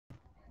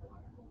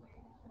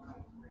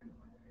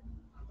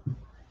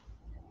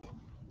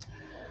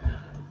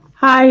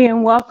Hi,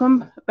 and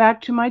welcome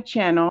back to my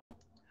channel.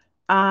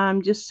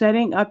 I'm just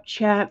setting up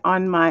chat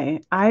on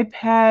my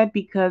iPad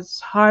because it's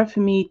hard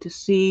for me to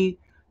see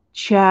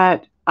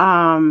chat.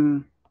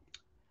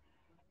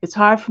 It's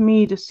hard for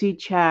me to see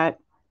chat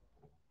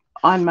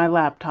on my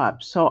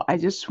laptop. So I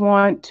just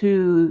want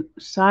to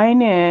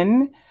sign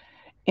in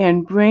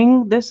and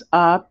bring this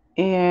up,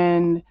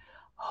 and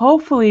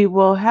hopefully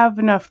we'll have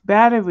enough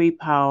battery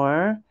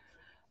power.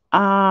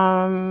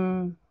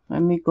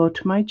 Let me go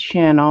to my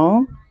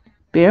channel.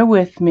 Bear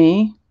with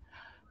me,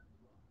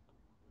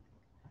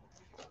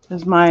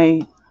 because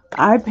my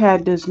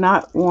iPad does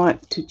not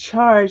want to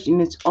charge and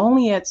it's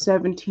only at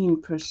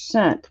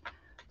 17%.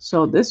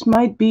 So this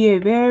might be a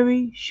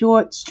very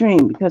short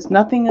stream because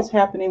nothing is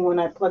happening when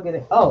I plug it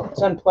in. Oh,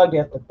 it's unplugged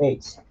at the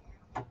base.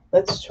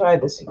 Let's try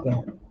this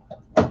again.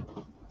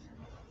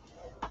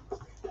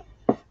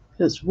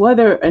 Because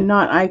whether or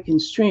not I can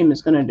stream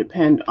is going to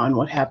depend on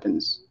what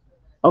happens.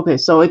 Okay,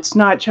 so it's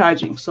not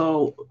charging.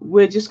 So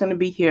we're just going to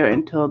be here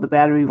until the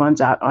battery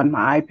runs out on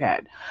my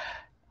iPad.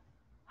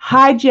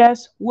 Hi,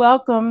 Jess.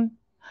 Welcome.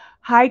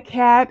 Hi,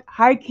 Kat.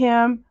 Hi,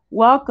 Kim.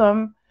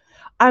 Welcome.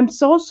 I'm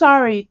so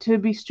sorry to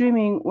be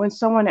streaming when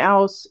someone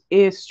else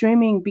is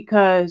streaming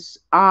because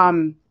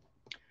I'm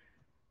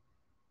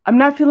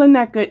not feeling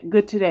that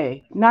good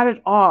today. Not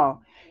at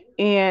all.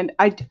 And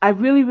I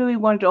really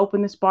wanted to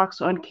open this box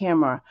on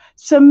camera.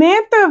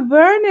 Samantha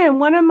Vernon,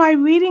 one of my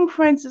reading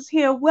friends, is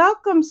here.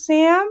 Welcome,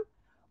 Sam.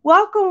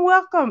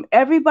 Welcome.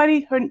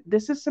 Everybody,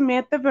 this is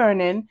Samantha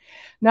Vernon.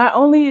 Not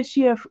only is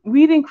she a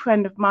reading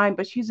friend of mine,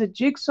 but she's a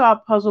jigsaw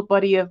puzzle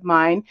buddy of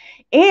mine.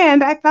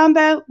 And I found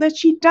out that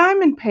she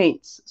diamond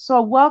paints.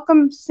 So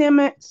welcome,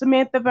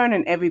 Samantha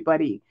Vernon,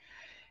 everybody.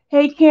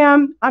 Hey,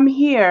 Kim, I'm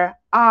here.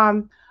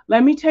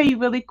 Let me tell you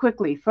really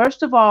quickly.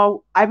 First of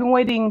all, I've been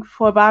waiting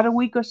for about a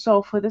week or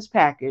so for this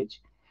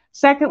package.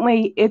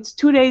 Secondly, it's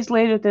 2 days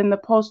later than the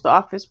post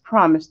office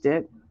promised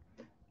it.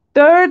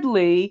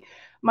 Thirdly,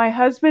 my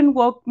husband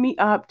woke me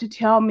up to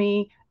tell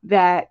me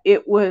that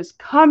it was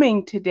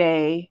coming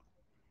today.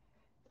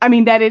 I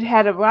mean, that it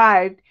had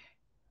arrived.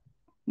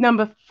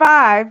 Number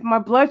 5, my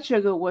blood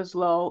sugar was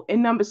low.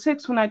 And number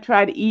 6, when I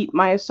tried to eat,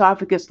 my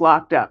esophagus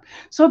locked up.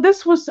 So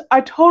this was a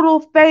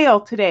total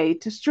fail today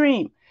to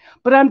stream.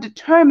 But I'm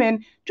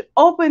determined to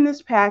open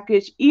this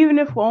package, even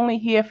if we're only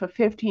here for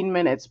 15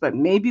 minutes, but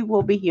maybe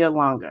we'll be here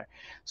longer.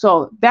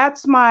 So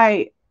that's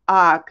my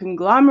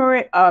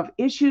conglomerate of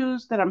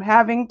issues that I'm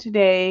having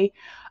today.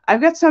 I've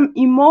got some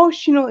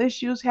emotional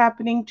issues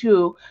happening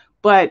too,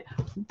 but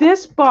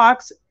this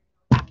box,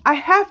 I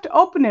have to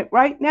open it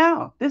right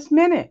now, this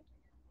minute.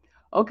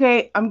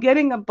 Okay, I'm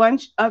getting a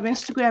bunch of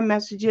Instagram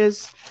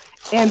messages,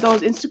 and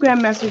those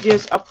Instagram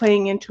messages are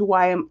playing into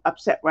why I'm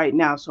upset right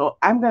now. So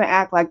I'm going to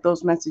act like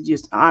those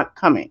messages aren't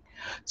coming.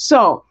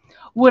 So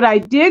what I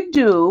did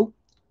do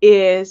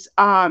is,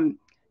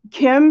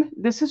 Kim,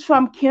 this is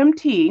from Kim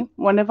T,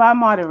 one of our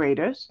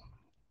moderators,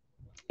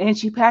 and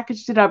she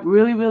packaged it up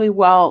really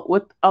well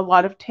with a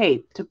lot of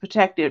tape to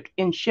protect it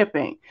in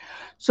shipping.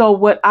 So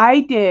what I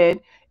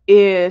did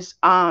is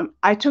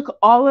I took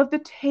all of the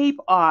tape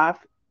off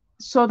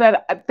so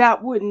that I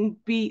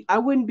wouldn't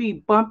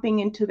be bumping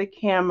into the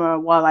camera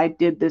while I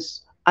did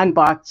this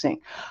unboxing.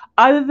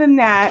 Other than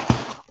that,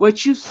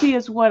 what you see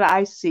is what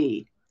I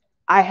see.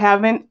 I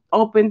haven't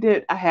opened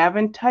it, I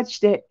haven't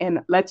touched it,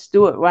 and let's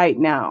do it right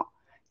now.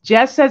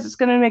 Jess says it's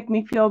going to make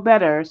me feel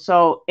better.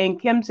 So, and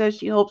Kim says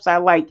she hopes I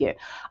like it.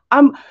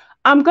 I'm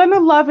I'm going to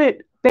love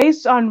it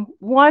based on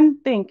one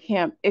thing,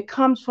 Kim. It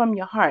comes from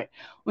your heart.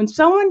 When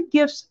someone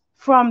gives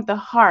from the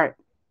heart,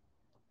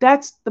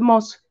 that's the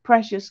most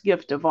precious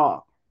gift of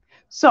all.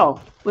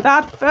 So,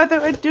 without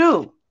further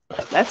ado,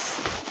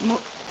 let's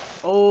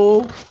move.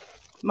 Oh,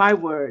 my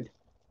word.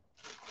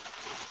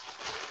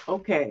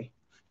 Okay.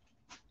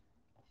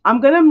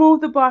 I'm going to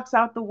move the box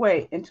out the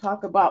way and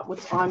talk about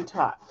what's on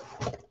top.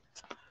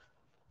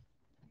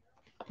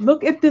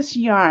 Look at this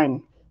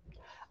yarn.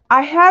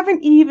 I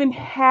haven't even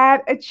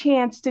had a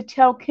chance to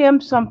tell Kim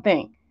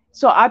something.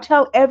 So I'll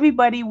tell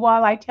everybody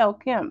while I tell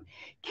Kim.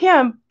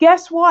 Kim,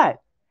 guess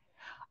what?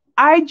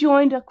 I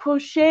joined a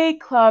crochet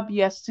club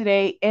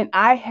yesterday and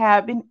I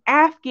have an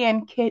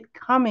Afghan kit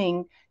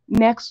coming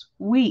next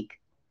week.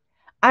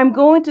 I'm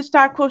going to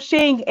start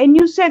crocheting and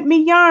you sent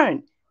me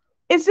yarn.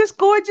 Is this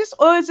gorgeous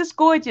or is this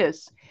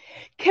gorgeous?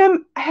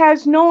 Kim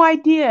has no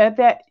idea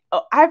that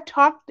I've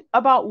talked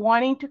about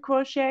wanting to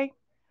crochet.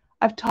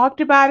 I've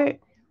talked about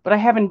it, but I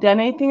haven't done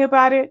anything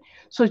about it.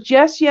 So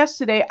just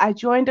yesterday, I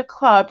joined a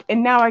club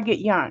and now I get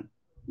yarn.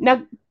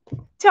 Now,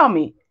 tell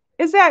me,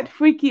 is that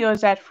freaky or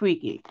is that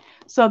freaky?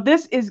 So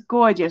this is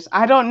gorgeous.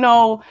 I don't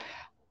know.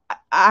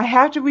 I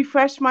have to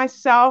refresh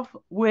myself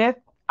with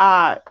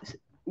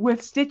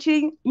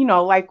stitching, you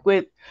know, like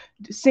with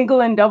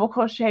single and double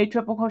crochet,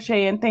 triple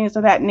crochet, and things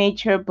of that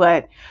nature.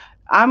 But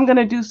I'm going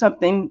to do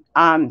something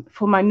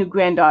for my new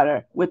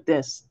granddaughter with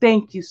this.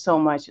 Thank you so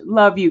much.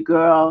 Love you,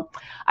 girl.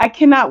 I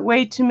cannot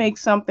wait to make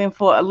something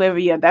for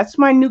Olivia. That's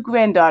my new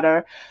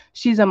granddaughter.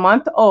 She's a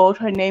month old.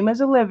 Her name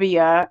is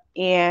Olivia.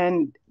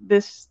 And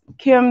this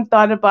Kim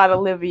thought about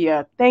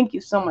Olivia. Thank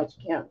you so much,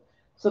 Kim.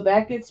 So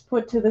that gets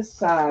put to the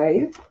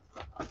side.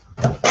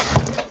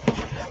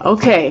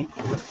 Okay,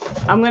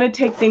 I'm going to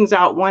take things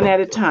out one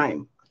at a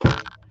time.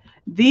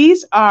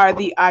 These are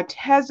the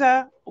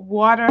Arteza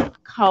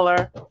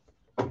watercolor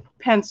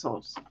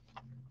pencils.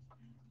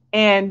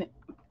 And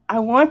I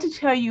want to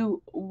tell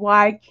you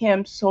why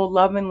Kim so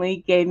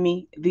lovingly gave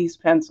me these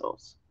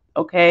pencils.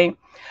 Okay.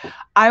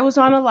 I was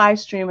on a live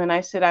stream and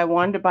I said I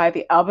wanted to buy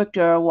the Albert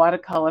Dürer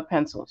watercolor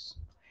pencils.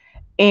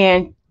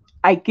 And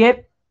I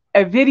get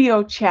a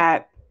video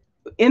chat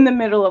in the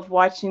middle of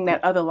watching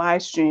that other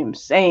live stream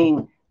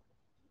saying,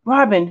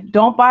 Robin,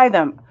 don't buy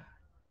them.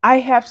 I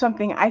have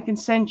something I can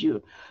send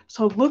you.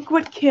 So look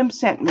what Kim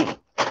sent me.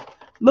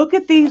 Look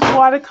at these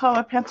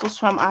watercolor pencils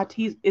from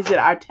Arteza. Is it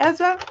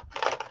Arteza?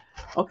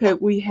 Okay,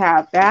 we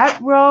have that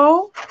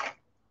row.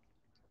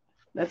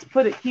 Let's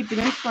keep it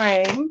in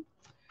frame.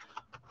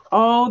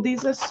 Oh,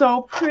 these are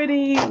so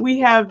pretty. We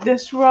have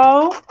this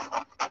row.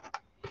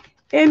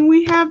 And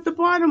we have the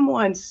bottom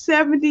one.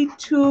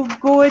 72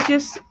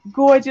 gorgeous,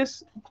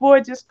 gorgeous,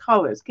 gorgeous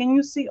colors. Can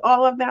you see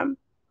all of them?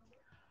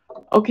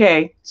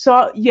 Okay,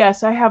 so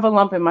yes, I have a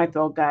lump in my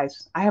throat,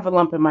 guys. I have a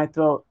lump in my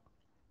throat.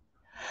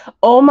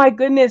 Oh my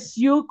goodness,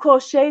 you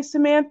crochet,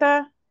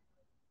 Samantha?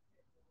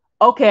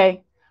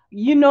 Okay,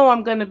 you know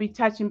I'm going to be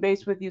touching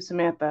base with you,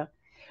 Samantha,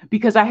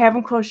 because I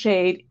haven't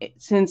crocheted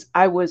since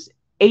I was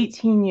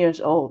 18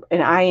 years old,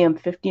 and I am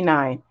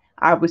 59.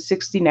 I was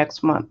 60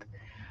 next month.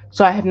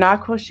 So I have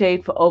not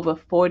crocheted for over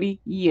 40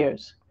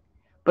 years,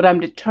 but I'm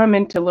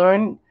determined to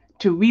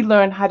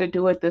relearn how to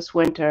do it this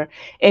winter.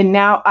 And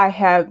now I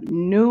have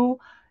new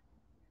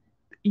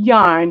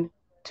yarn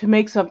to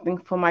make something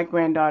for my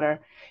granddaughter.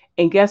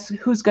 And guess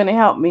who's going to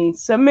help me?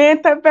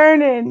 Samantha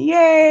Vernon.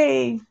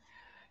 Yay!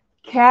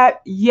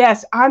 Cat,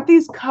 yes. Aren't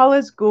these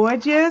colors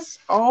gorgeous?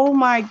 Oh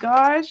my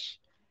gosh.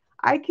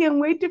 I can't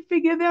wait to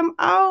figure them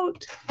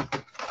out.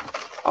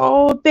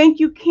 Oh, thank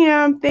you,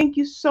 Kim. Thank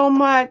you so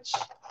much.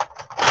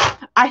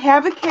 I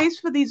have a case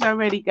for these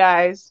already,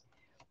 guys.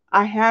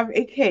 I have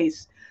a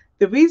case.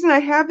 The reason I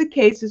have the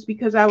case is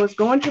because I was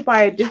going to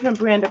buy a different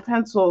brand of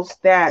pencils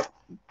that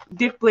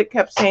Dick Blick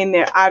kept saying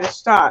they're out of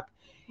stock.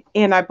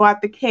 And I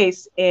bought the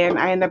case and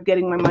I ended up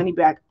getting my money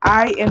back.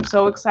 I am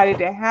so excited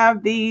to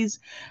have these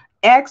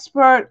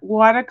expert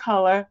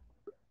watercolor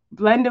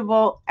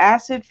blendable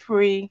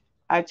acid-free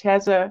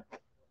Arteza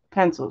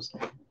pencils.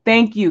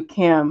 Thank you,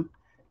 Kim.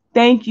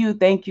 Thank you,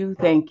 thank you,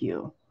 thank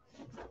you.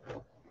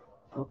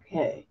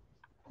 Okay,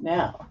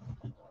 now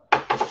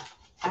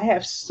I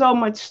have so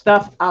much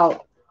stuff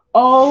out.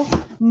 Oh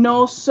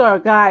no, sir,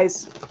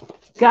 guys,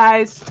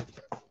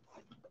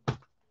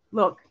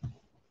 look,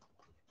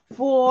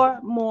 4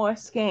 more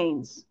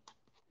skeins.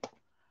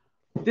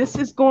 This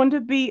is going to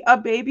be a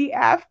baby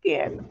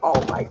Afghan.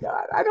 Oh my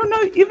God, I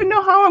don't even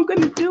know how I'm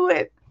going to do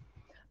it.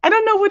 I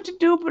don't know what to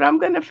do, but I'm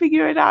going to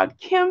figure it out.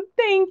 Kim,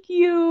 thank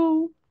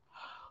you.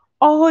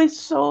 Oh, it's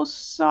so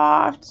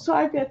soft. So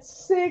I've got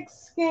 6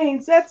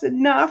 skeins. That's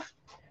enough.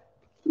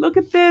 Look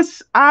at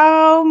this.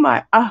 Oh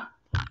my.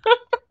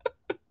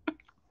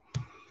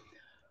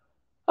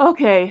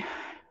 Okay.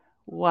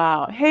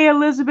 Wow. Hey,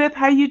 Elizabeth,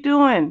 how you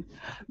doing?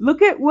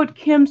 Look at what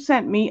Kim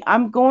sent me.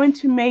 I'm going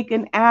to make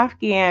an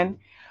Afghan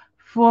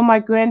for my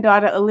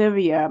granddaughter,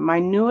 Olivia, my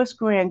newest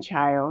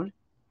grandchild.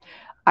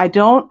 I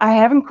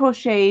haven't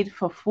crocheted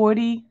for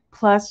 40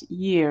 plus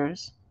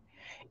years.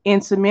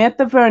 And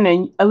Samantha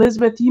Vernon,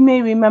 Elizabeth, you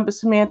may remember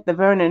Samantha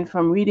Vernon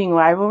from Reading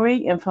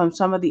Rivalry and from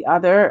some of the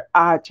other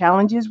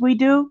challenges we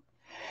do.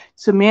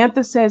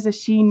 Samantha says that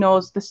she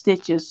knows the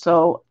stitches.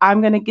 So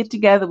I'm going to get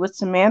together with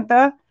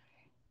Samantha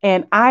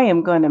and I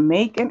am going to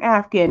make an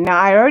Afghan. Now,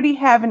 I already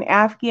have an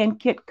Afghan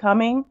kit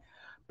coming,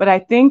 but I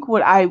think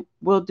what I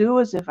will do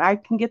is if I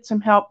can get some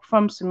help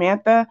from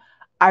Samantha,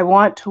 I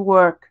want to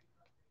work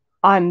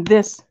on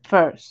this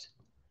first.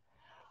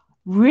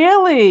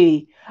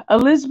 Really?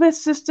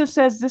 Elizabeth's sister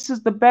says this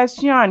is the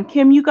best yarn.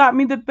 Kim, you got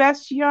me the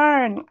best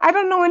yarn. I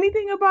don't know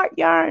anything about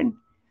yarn.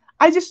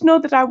 I just know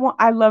that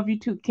I love you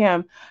too,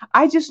 Kim.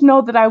 I just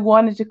know that I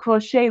wanted to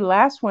crochet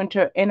last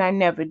winter and I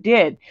never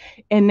did.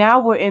 And now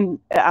we're in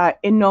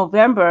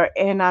November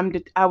and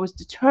I was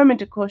determined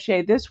to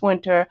crochet this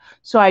winter.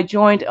 So I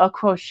joined a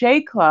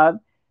crochet club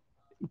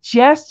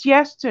just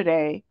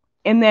yesterday.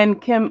 And then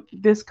Kim,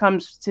 this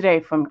comes today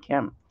from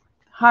Kim.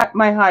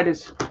 My heart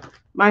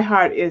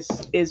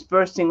is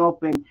bursting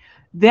open.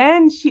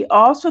 Then she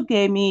also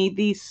gave me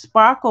these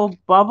sparkle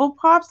bubble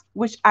pops,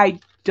 which I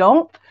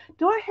don't.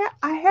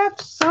 I have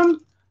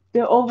some.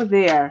 They're over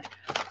there.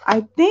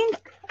 I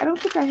don't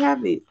think I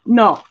have these.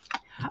 No,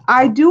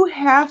 I do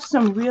have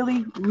some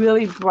really,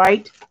 really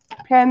bright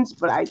pens,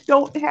 but I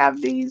don't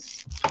have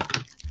these.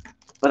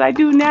 But I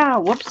do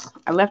now. Whoops,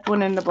 I left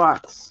one in the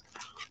box.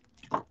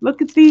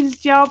 Look at these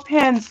gel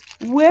pens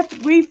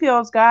with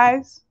refills,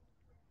 guys.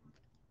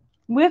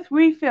 with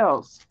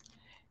refills.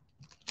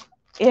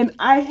 And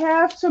I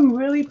have some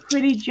really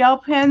pretty gel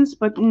pens,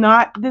 but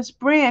not this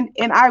brand.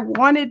 And I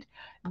wanted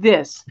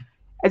this.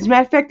 As a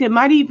matter of fact, it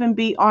might even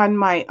be on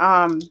my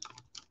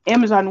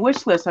Amazon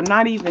wish list. I'm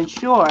not even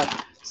sure.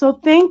 So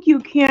thank you,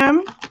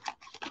 Kim.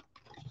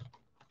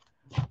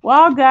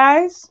 Well,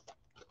 guys,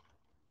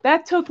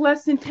 that took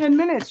less than 10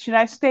 minutes. Should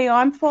I stay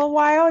on for a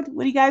while?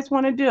 What do you guys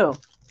want to do?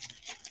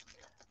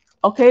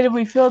 Okay, to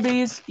refill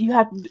these, you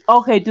have to,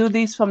 okay, do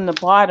these from the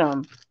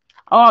bottom.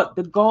 Oh,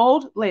 the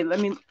gold. Wait, let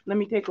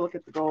me take a look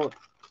at the gold.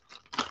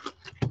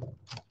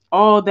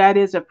 Oh, that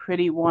is a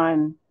pretty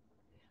one.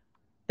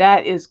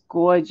 That is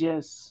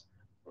gorgeous.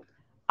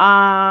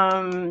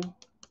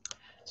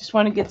 Just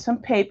want to get some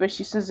paper.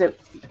 She says that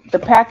the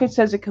package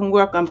says it can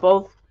work on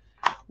both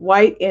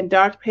white and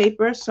dark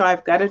paper, so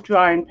I've got a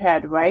drawing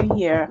pad right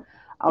here.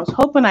 I was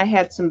hoping I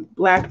had some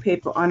black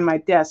paper on my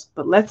desk,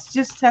 but let's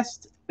just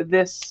test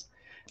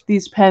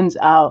these pens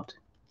out.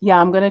 Yeah,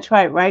 I'm going to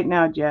try it right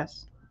now,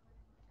 Jess.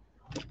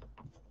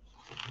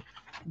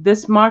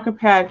 This marker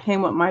pad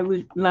came with my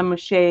Le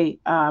Mache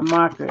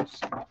markers.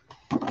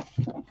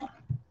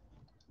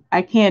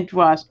 I can't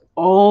draw.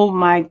 Oh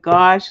my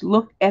gosh,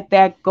 look at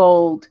that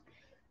gold.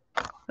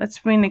 Let's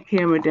bring the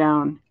camera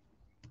down.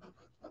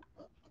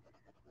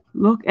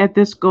 Look at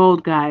this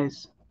gold,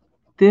 guys.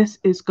 This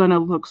is going to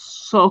look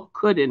so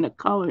good in the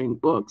coloring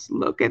books.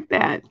 Look at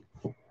that.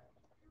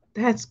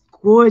 That's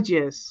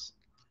gorgeous.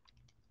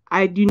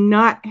 I do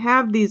not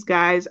have these,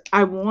 guys.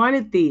 I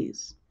wanted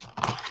these.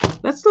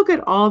 Let's look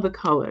at all the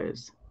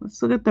colors.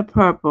 Let's look at the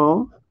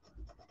purple.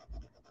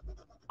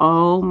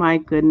 Oh my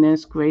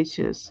goodness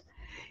gracious.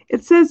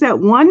 It says that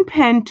one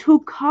pen,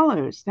 two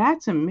colors.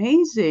 That's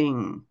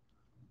amazing.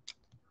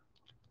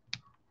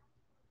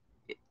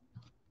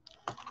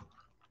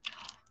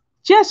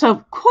 Jess,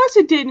 of course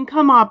it didn't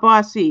come out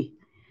bossy.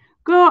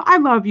 Girl, I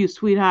love you,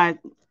 sweetheart.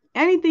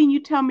 Anything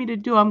you tell me to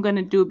do, I'm going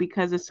to do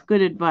because it's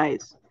good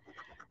advice.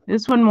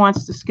 This one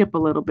wants to skip a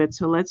little bit,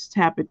 so let's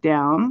tap it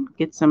down.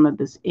 Get some of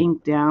this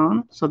ink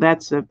down. So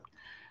that's a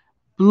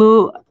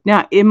blue.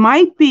 Now, it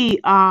might be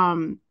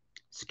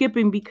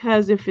skipping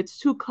because if it's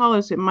two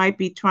colors, it might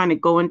be trying to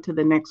go into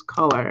the next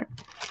color.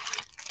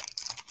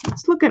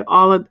 Let's look at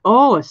all of,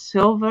 oh, a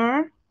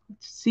silver.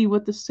 Let's see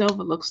what the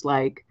silver looks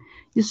like.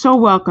 You're so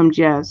welcome,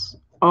 Jess.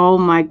 Oh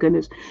my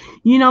goodness.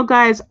 You know,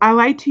 guys, I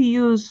like to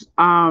use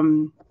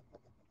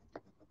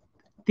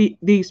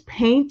these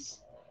paints.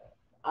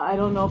 I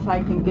don't know if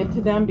I can get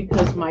to them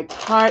because my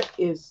cart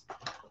is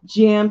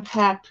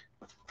jam-packed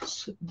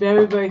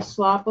very, very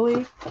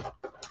sloppily.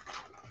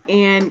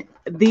 And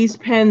these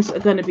pens are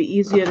going to be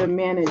easier to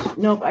manage.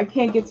 Nope, I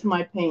can't get to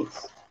my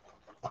paints.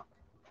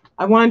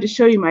 I wanted to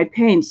show you my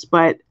paints,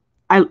 but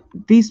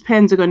these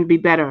pens are going to be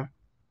better,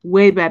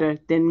 way better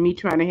than me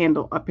trying to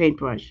handle a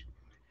paintbrush.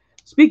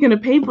 Speaking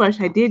of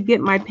paintbrush, I did get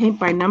my paint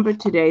by number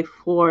today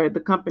for the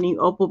company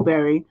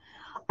Opalberry.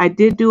 I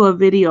did do a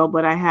video,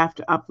 but I have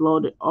to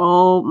upload it.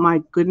 Oh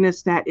my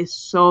goodness, that is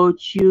so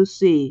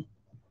juicy.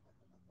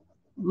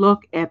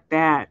 Look at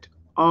that.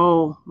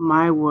 Oh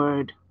my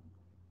word.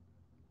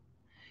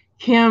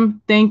 Kim,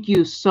 thank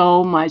you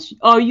so much.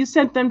 Oh, you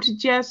sent them to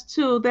Jess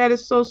too. That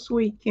is so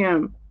sweet,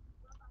 Kim.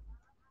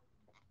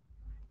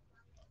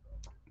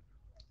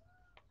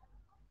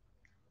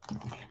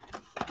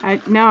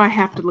 Now I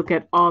have to look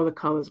at all the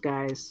colors,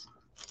 guys.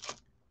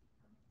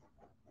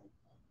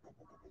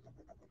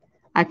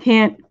 I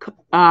can't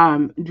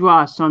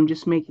draw, so I'm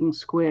just making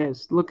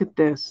squares. Look at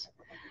this.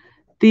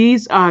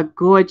 These are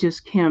gorgeous,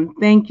 Kim.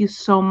 Thank you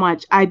so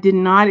much. I did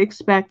not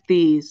expect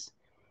these.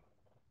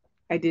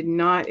 I did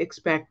not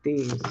expect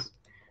these.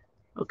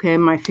 Okay,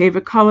 my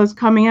favorite colors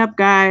coming up,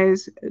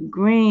 guys.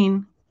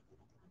 Green.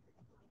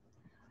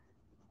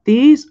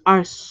 These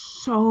are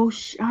so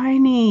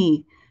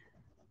shiny.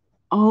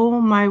 Oh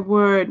my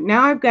word.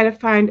 Now I've got to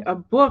find a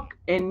book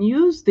and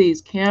use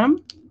these,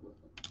 Kim.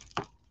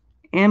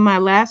 And my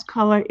last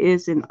color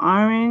is an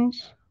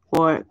orange,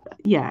 or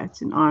yeah,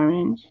 it's an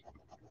orange.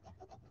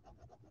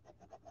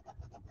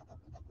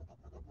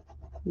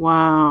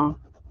 Wow.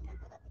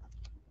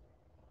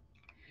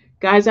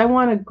 Guys, I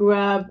want to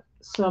grab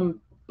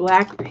some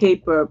black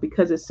paper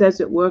because it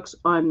says it works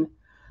on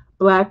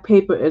black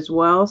paper as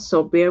well.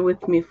 So bear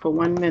with me for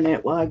 1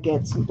 minute while I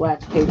get some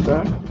black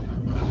paper.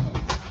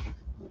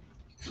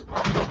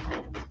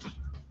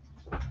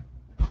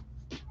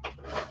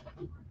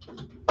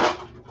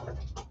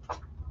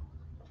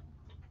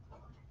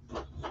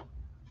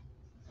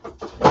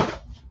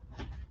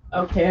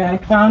 Okay, I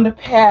found a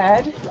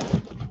pad.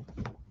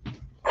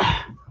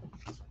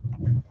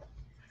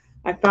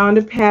 I found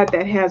a pad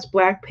that has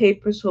black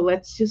paper, so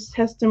let's just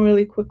test them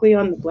really quickly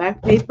on the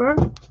black paper.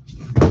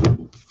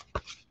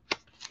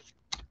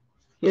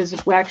 Here's a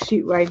black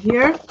sheet right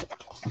here.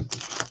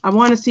 I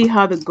want to see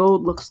how the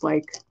gold looks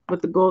like,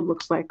 what the gold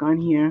looks like on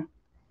here.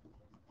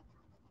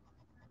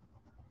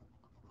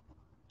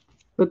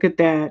 Look at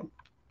that.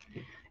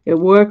 It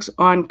works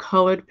on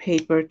colored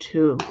paper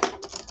too.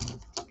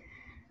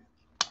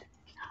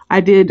 I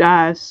did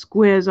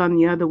squares on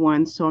the other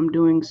one, so I'm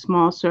doing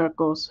small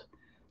circles.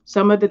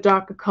 Some of the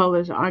darker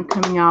colors aren't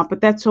coming out, but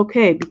that's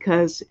okay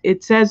because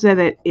it says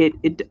that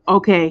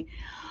okay,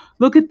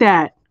 look at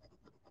that.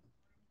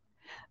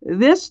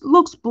 This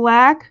looks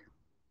black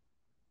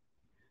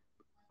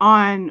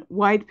on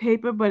white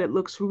paper, but it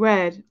looks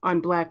red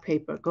on black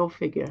paper. Go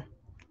figure.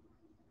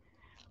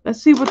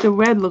 Let's see what the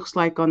red looks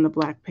like on the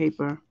black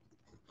paper.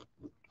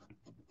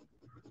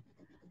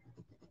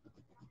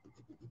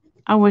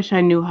 I wish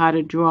I knew how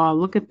to draw.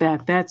 Look at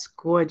that. That's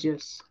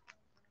gorgeous.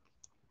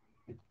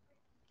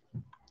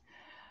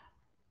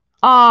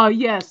 Oh,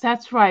 yes,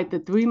 that's right. The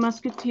Three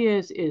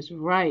Musketeers is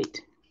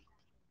right.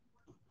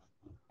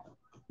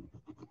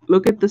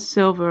 Look at the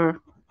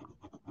silver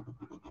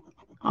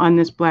on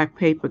this black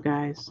paper,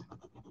 guys.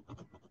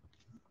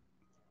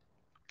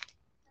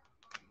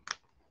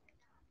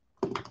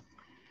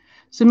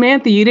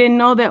 Samantha, you didn't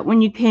know that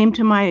when you came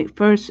to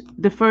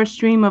the first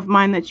stream of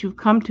mine that you've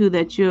come to,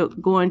 that you're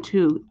going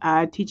to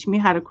teach me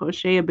how to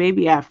crochet a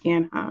baby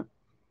Afghan, huh?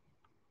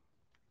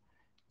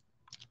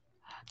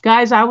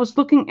 Guys, I was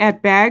looking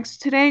at bags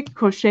today,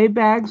 crochet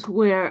bags,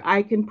 where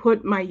I can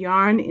put my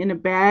yarn in a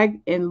bag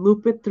and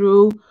loop it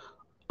through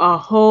a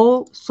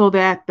hole so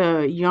that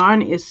the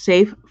yarn is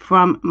safe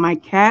from my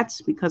cats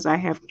because I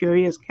have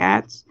curious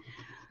cats.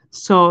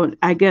 So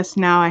I guess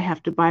now I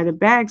have to buy the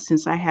bag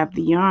since I have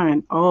the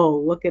yarn. Oh,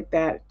 look at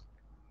that.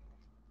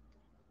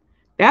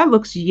 That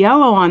looks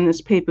yellow on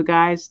this paper,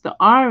 guys. The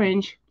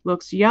orange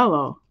looks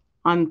yellow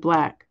on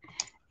black.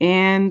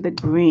 And the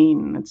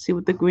green. Let's see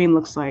what the green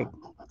looks like.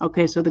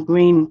 Okay, so the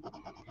green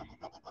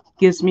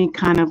gives me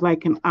kind of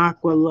like an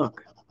aqua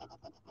look.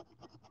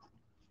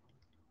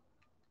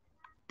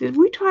 Did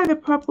we try the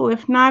purple?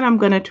 If not, I'm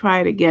going to try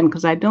it again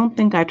because I don't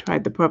think I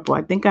tried the purple.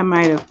 I think I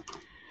might have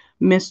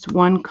missed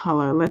one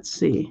color. Let's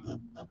see.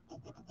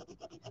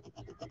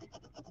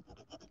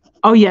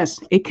 Oh, yes,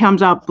 it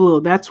comes out blue.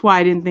 That's why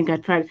I didn't think I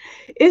tried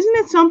it. Isn't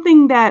it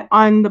something that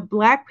on the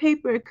black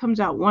paper, it comes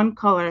out one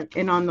color,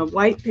 and on the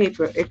white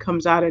paper, it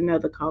comes out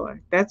another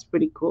color? That's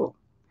pretty cool.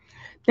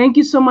 Thank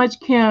you so much,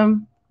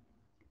 Kim.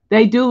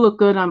 They do look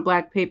good on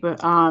black paper,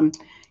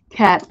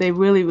 Kat. They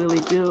really, really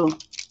do.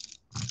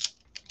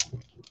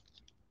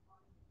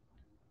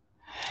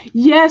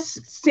 Yes,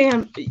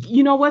 Sam.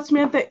 You know what,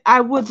 Samantha?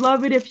 I would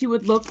love it if you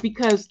would look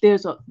because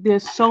there's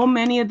so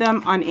many of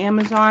them on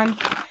Amazon.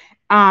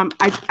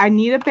 I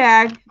need a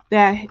bag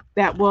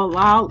that will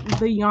allow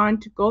the yarn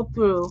to go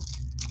through,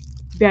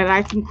 that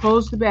I can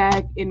close the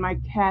bag and my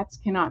cats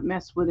cannot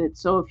mess with it.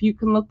 So if you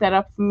can look that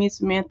up for me,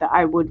 Samantha,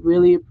 I would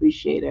really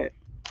appreciate it.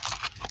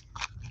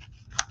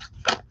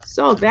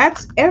 So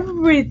that's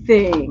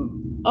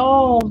everything.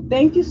 Oh,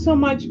 thank you so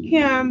much,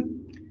 Kim.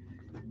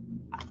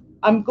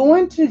 I'm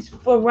going to,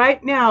 for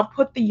right now,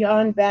 put the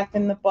yarn back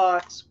in the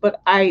box,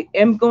 but I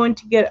am going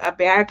to get a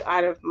bag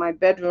out of my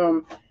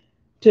bedroom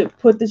to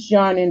put this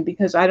yarn in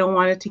because I don't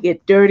want it to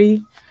get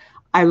dirty.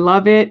 I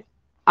love it.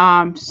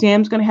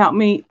 Sam's going to help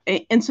me.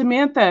 And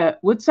Samantha,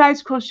 what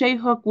size crochet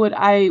hook would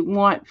I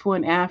want for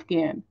an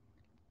Afghan?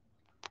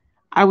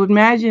 I would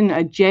imagine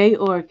a J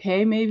or a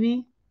K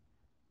maybe.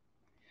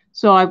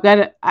 So I've got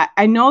to,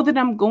 I know that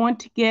I'm going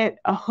to get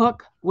a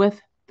hook with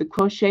the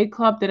crochet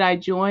club that I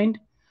joined.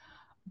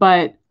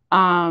 But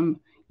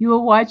you were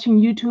watching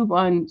YouTube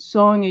on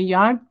sewing a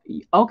yarn.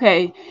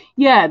 Okay,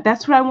 yeah,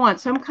 that's what I want.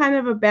 Some kind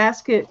of a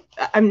basket.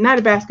 I'm not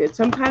a basket.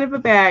 Some kind of a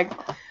bag.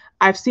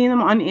 I've seen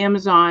them on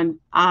Amazon.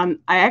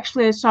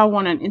 I saw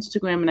one on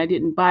Instagram and I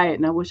didn't buy it,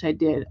 and I wish I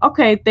did.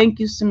 Okay, thank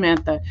you,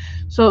 Samantha.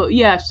 So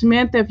yeah,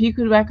 Samantha, if you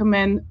could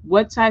recommend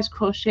what size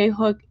crochet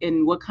hook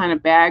and what kind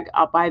of bag,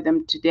 I'll buy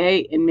them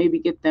today and maybe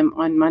get them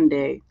on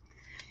Monday.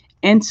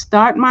 And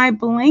start my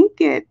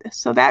blanket.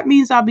 So that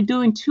means I'll be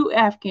doing 2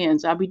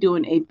 Afghans. I'll be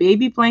doing a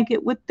baby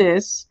blanket with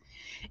this,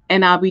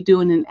 and I'll be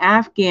doing an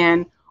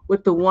Afghan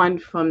with the one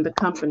from the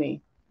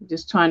company.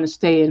 Just trying to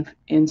stay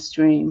in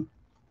stream.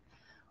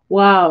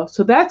 Wow.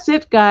 So that's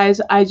it,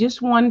 guys. I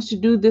just wanted to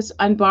do this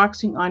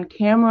unboxing on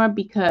camera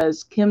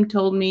because Kim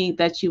told me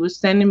that she was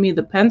sending me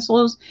the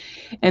pencils,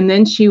 and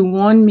then she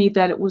warned me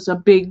that it was a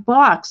big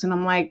box. And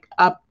I'm like,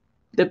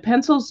 the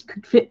pencils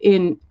could fit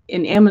in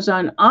an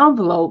Amazon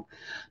envelope.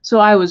 So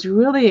I was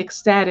really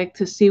ecstatic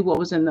to see what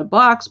was in the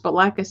box. But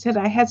like I said,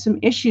 I had some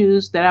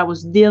issues that I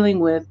was dealing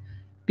with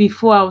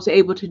before I was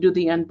able to do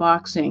the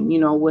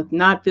unboxing, with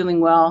not feeling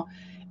well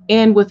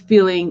and with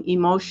feeling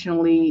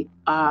emotionally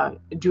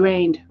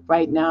drained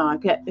right now. I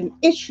got an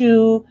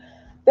issue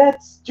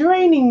that's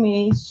draining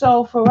me.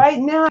 So for right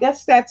now, I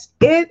guess that's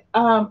it.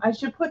 I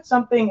should put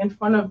something in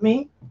front of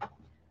me.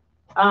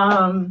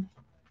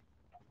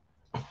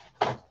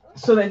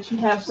 So that you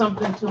have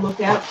something to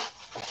look at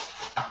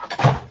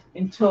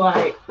until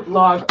I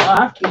log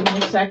off. Give me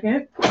a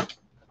second.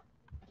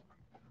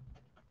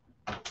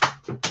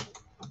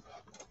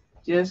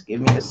 Just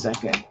give me a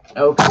second.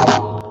 Okay.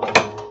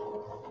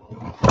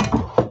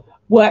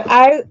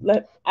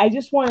 I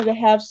just wanted to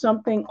have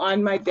something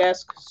on my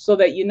desk so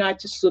that you're not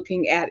just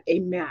looking at a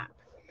map.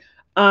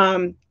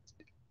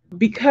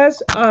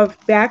 Because of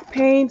back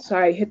pain,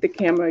 sorry, I hit the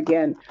camera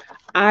again.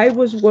 I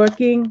was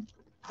working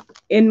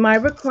in my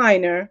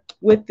recliner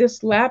with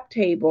this lap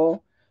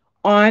table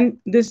on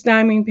this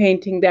diamond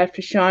painting that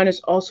Fashawn is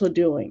also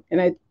doing.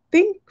 And I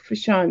think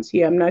Fashawn's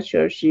here. I'm not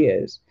sure if she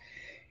is.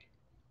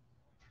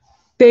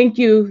 Thank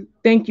you.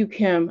 Thank you,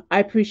 Kim. I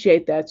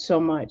appreciate that so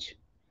much.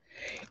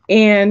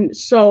 And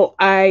so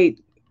I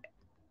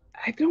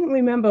don't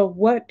remember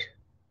what.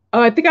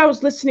 Oh, I think I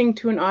was listening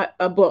to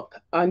a book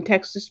on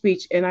text to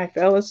speech and I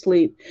fell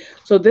asleep.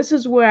 So this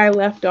is where I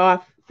left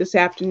off this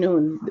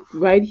afternoon,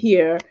 right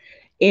here.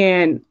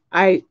 And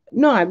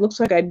no, it looks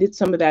like I did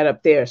some of that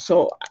up there.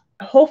 So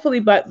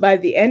hopefully by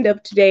the end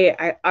of today,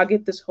 I'll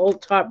get this whole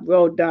top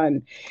row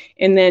done.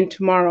 And then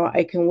tomorrow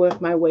I can work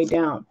my way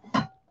down.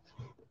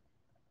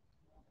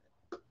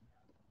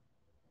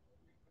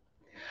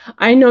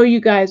 I know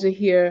you guys are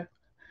here.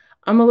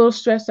 I'm a little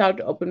stressed out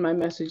to open my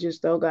messages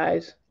though,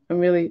 guys. I'm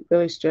really,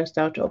 really stressed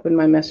out to open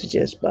my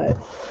messages, but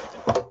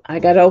I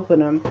got to open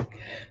them.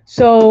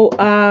 So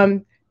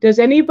does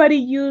anybody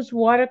use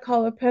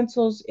watercolor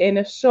pencils? And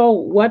if so,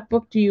 what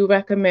book do you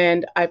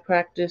recommend I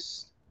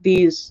practice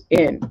these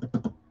in?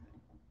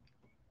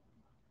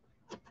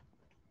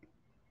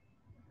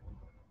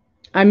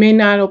 I may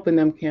not open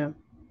them, Kim.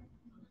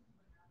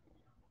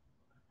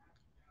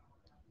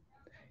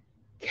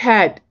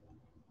 Kat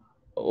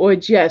or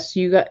Jess,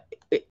 you got,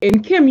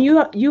 and Kim,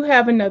 you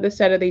have another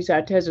set of these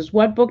Artezas.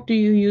 What book do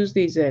you use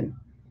these in?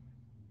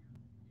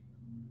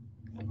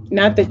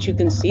 Not that you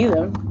can see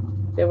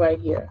them. They're right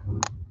here.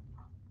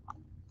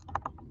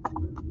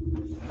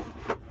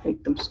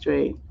 Make them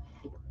straight.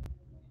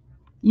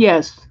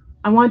 Yes,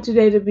 I want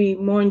today to be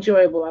more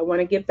enjoyable. I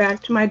want to get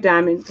back to my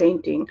diamond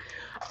painting.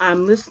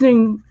 I'm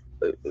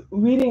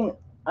reading,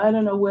 I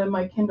don't know where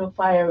my Kindle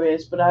Fire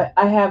is, but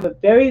I have a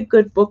very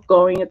good book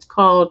going. It's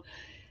called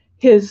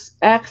His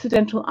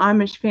Accidental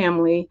Amish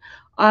Family.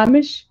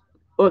 Amish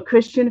or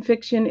Christian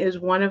fiction is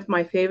one of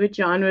my favorite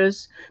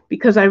genres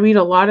because I read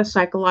a lot of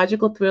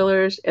psychological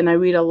thrillers and I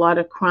read a lot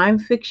of crime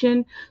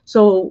fiction.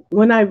 So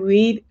when I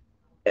read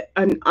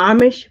an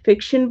Amish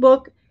fiction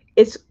book,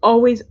 it's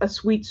always a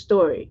sweet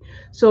story.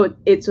 So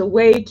it's a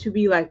way to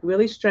be like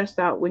really stressed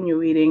out when you're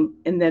reading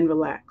and then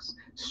relax.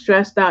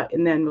 Stressed out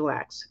and then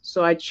relax.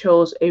 So I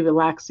chose a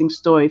relaxing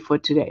story for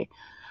today.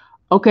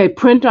 Okay,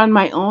 print on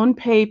my own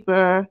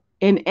paper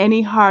in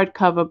any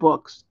hardcover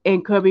books,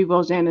 in Kirby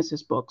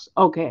Rosanis' books.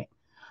 Okay.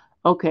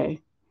 Okay.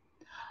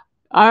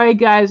 All right,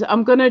 guys,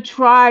 I'm going to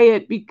try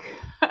it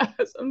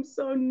because I'm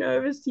so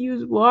nervous to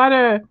use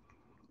water,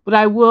 but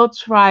I will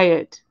try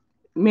it.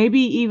 Maybe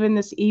even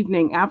this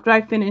evening after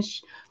I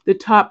finish the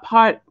top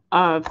part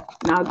of,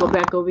 now I'll go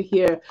back over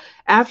here.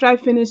 After I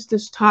finish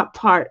this top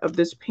part of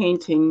this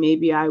painting,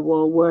 maybe I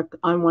will work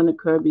on one of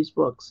Kirby's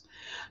books.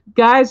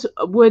 Guys,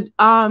 would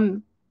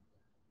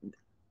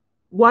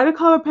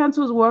watercolor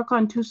pencils work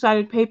on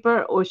two-sided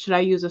paper or should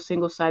I use a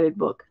single-sided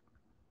book?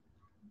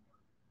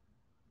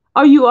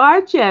 Oh, you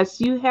are,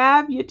 Jess. You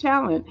have your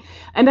talent.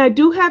 And I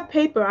do have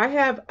paper. I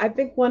have, I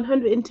think,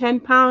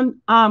 110-pound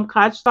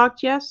cardstock,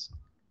 Jess.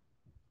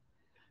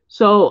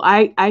 So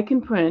I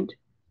can print.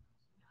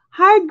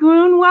 Hi,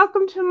 Groon.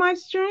 Welcome to my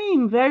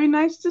stream. Very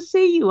nice to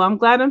see you. I'm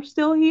glad I'm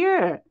still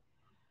here.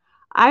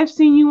 I've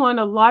seen you on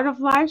a lot of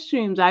live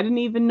streams. I didn't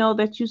even know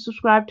that you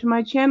subscribed to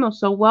my channel,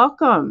 so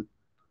welcome.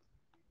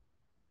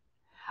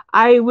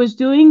 I was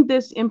doing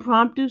this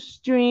impromptu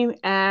stream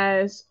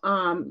as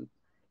an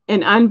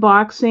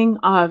unboxing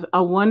of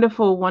a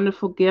wonderful,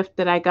 wonderful gift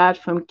that I got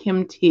from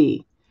Kim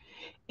T.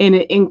 And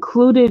it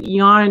included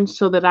yarn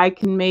so that I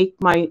can make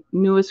my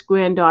newest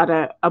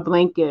granddaughter a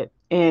blanket.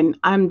 And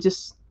I'm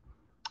so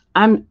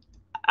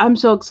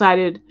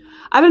excited.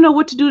 I don't know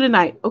what to do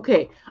tonight.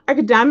 Okay, I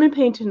could diamond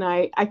paint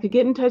tonight. I could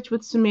get in touch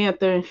with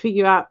Samantha and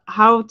figure out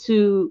how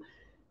to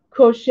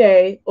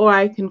crochet, or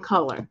I can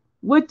color.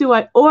 What do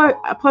I,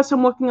 or plus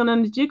I'm working on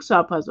a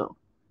jigsaw puzzle.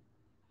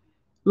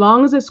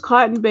 Long as it's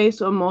cotton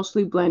based or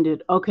mostly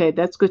blended. Okay,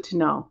 that's good to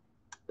know.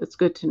 That's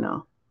good to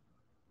know.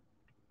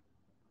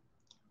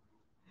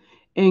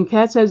 And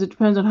Kat says it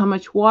depends on how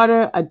much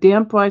water. A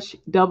damp brush,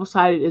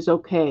 double-sided is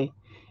okay.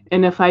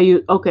 And if I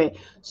use, okay,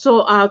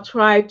 so I'll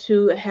try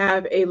to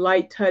have a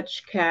light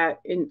touch, Kat,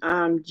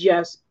 and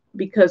just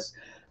because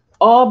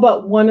all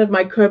but one of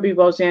my Kirby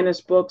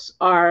Rosanis books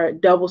are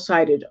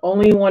double-sided.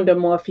 Only Wonder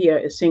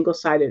Morphia is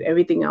single-sided.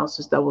 Everything else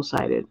is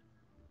double-sided.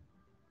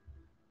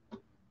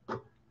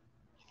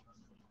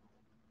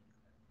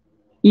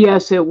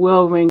 Yes, it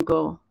will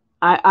wrinkle.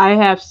 I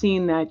have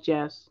seen that,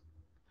 Jess.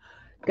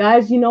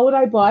 Guys, you know what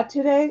I bought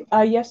today?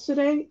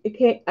 Yesterday?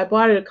 I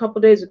bought it a couple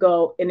days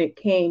ago, and it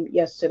came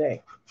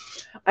yesterday.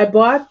 I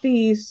bought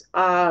these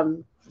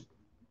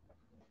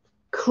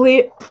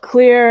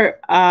clear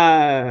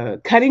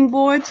cutting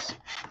boards,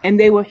 and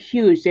they were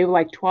huge. They were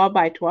like 12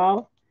 by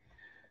 12.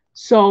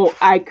 So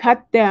I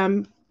cut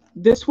them.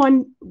 This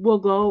one will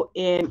go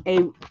in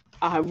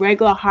a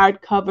regular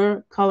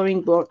hardcover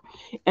coloring book,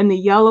 and the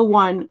yellow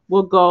one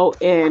will go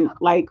in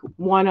like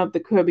one of the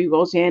Kirby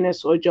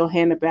Rosanis or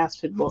Johanna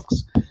Basford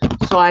books.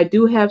 So I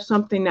do have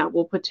something that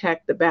will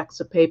protect the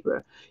backs of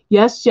paper.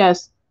 Yes,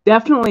 Jess,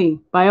 definitely.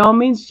 By all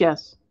means,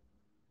 Jess.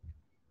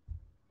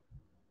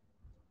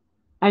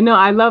 I know.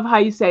 I love how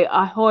you say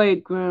ahoy,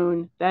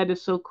 Groon. That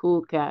is so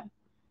cool, Kat.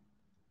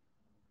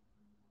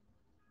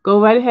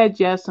 Go right ahead,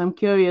 Jess. I'm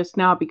curious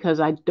now because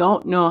I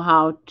don't know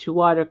how to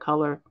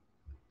watercolor.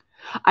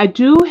 I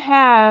do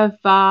have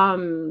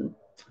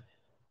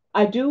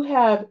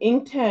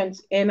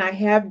Inktense, and I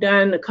have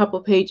done a couple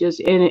pages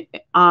in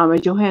a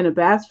Johanna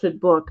Basford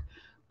book,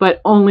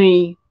 but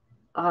only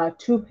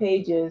 2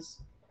 pages.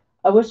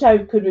 I wish I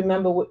could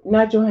remember,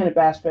 not Johanna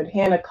Basford,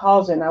 Hannah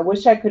Carlson. I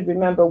wish I could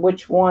remember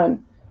which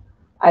one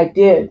I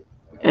did,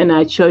 and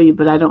I'd show you,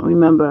 but I don't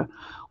remember.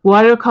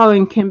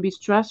 Watercoloring can be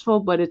stressful,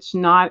 but it's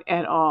not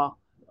at all.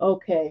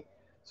 Okay,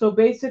 so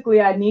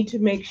basically, I need to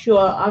make sure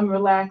I'm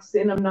relaxed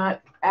and I'm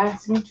not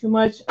asking too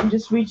much. I'm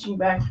just reaching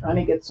back trying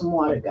to get some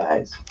water,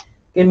 guys.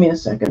 Give me a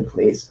second,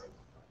 please.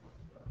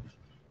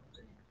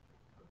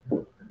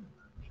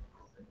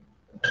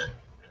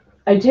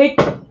 I take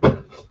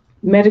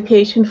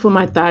medication for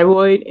my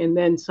thyroid and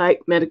then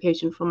psych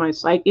medication for my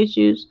psych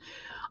issues.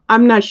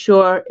 I'm not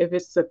sure if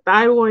it's the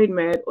thyroid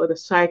med or the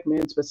psych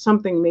meds, but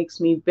something makes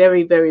me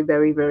very, very,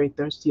 very, very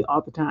thirsty all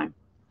the time.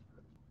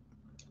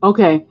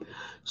 Okay,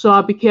 so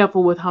I'll be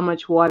careful with how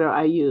much water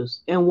I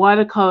use. And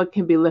watercolor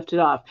can be lifted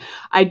off.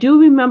 I do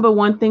remember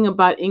one thing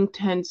about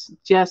Inktense,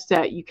 just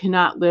that you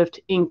cannot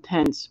lift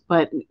Inktense,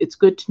 but it's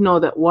good to know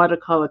that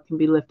watercolor can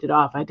be lifted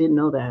off. I didn't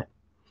know that.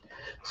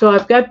 So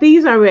I've got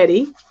these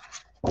already.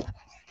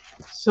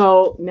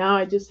 So now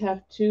I just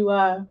have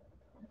to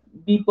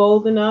be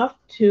bold enough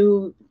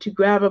to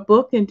grab a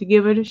book and to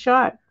give it a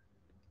shot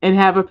and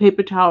have a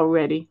paper towel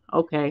ready.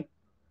 Okay.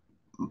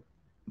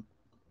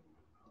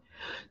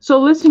 So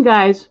listen,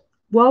 guys,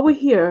 while we're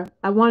here,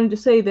 I wanted to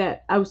say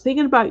that I was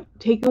thinking about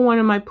taking one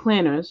of my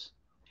planners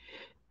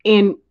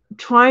and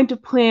trying to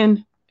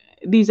plan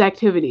these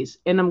activities,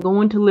 and I'm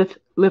going to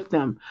lift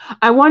them.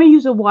 I want to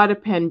use a water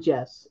pen,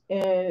 Jess,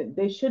 and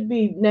they should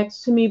be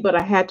next to me, but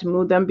I had to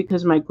move them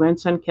because my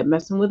grandson kept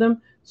messing with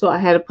them, so I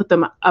had to put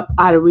them up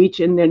out of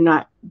reach, and they're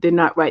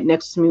not right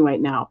next to me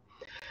right now.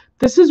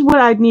 This is what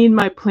I need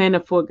my planner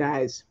for,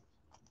 guys.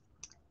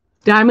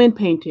 Diamond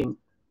painting,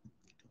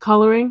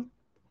 coloring,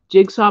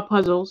 jigsaw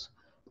puzzles,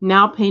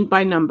 now paint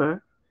by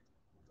number,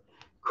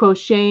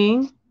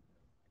 crocheting,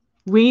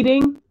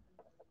 reading,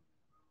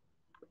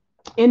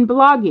 and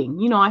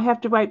blogging. You know, I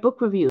have to write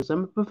book reviews.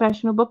 I'm a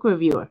professional book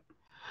reviewer.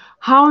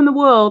 How in the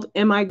world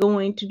am I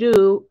going to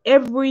do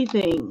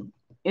everything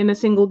in a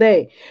single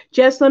day?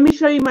 Jess, let me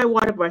show you my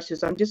water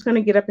brushes. I'm just going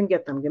to get up and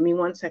get them. Give me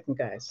 1 second,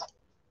 guys.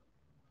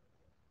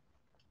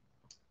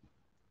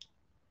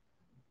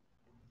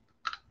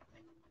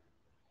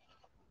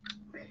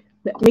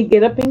 Let me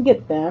get up and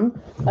get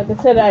them. Like I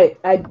said,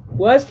 I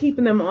was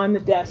keeping them on the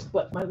desk,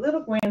 but my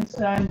little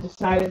grandson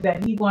decided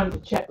that he wanted to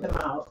check them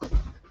out.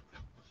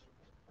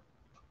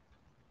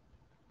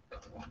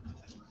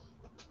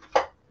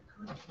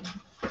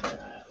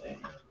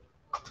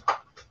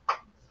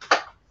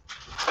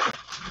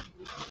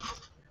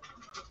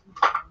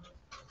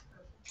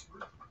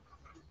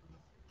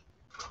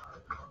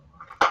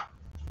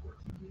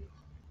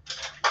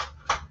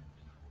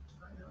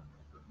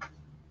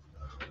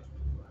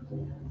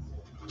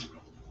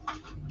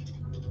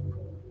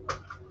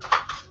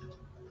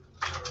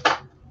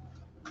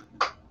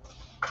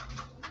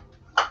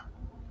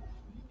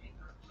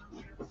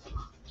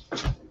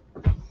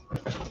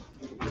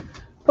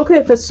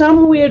 Okay, for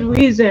some weird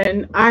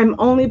reason, I'm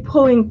only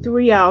pulling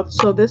 3 out,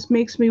 so this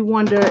makes me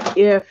wonder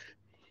if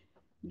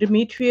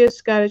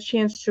Demetrius got a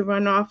chance to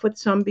run off with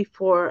some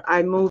before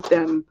I move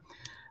them.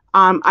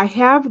 I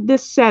have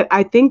this set.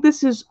 I think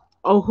this is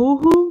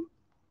Ohuhu,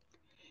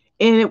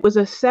 and it was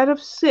a set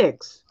of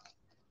 6.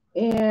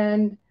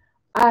 And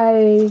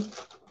I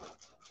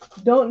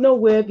don't know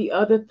where the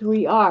other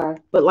 3 are.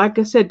 But like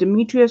I said,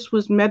 Demetrius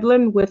was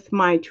meddling with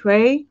my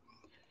tray.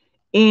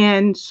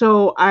 And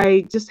so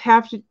I just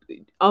have to,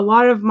 a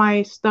lot of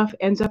my stuff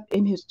ends up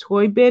in his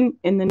toy bin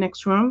in the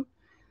next room.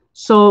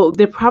 So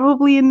they're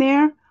probably in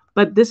there,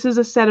 but this is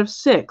a set of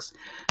 6.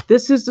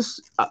 This is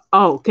the,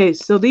 oh, okay.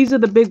 So these are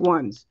the big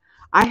ones.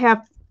 I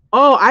have,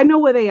 oh, I know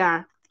where they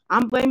are.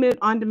 I'm blaming it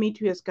on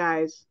Demetrius,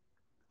 guys.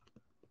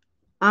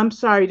 I'm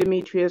sorry,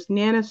 Demetrius.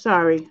 Nana,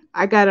 sorry.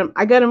 I got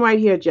him right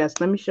here, Jess.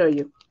 Let me show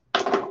you.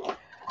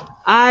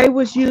 I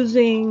was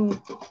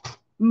using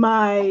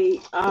my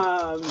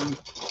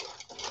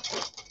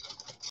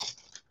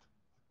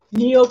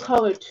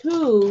Neocolor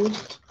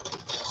 2s,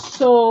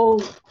 so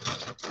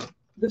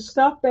the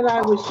stuff that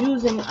I was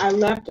using I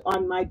left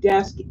on my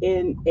desk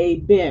in a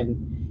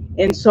bin,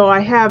 and so I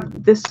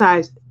have this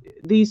size,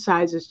 these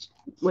sizes.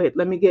 Wait,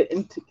 let me get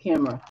into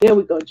camera. There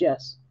we go,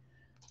 Jess.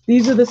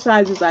 These are the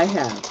sizes I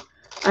have.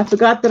 I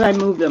forgot that I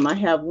moved them. I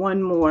have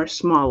one more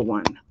small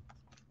one.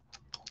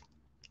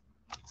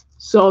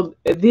 So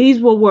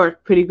these will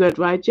work pretty good,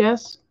 right,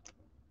 Jess?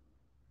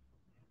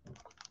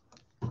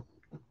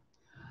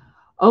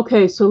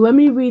 Okay, so let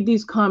me read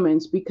these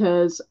comments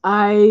because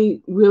I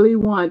really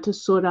want to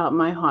sort out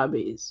my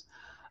hobbies.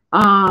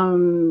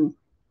 Coloring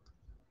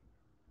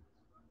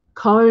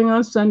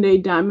on Sunday,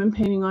 diamond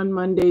painting on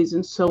Mondays,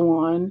 and so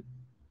on.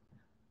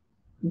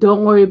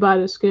 Don't worry about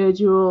a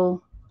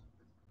schedule.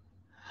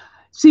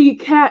 See,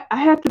 Kat, I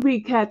have to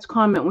read Kat's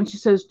comment when she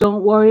says,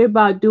 "Don't worry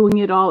about doing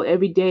it all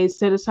every day.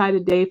 Set aside a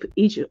day for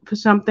each for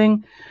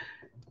something."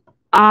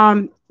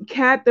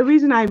 Kat, the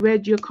reason I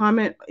read your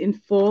comment in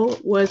full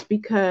was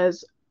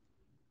because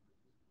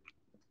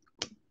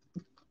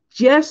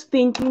just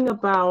thinking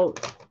about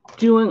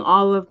doing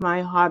all of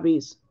my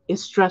hobbies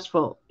is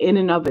stressful in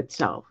and of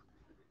itself.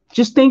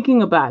 Just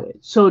thinking about it.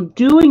 So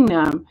doing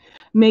them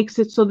makes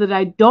it so that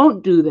I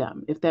don't do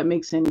them, if that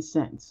makes any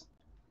sense.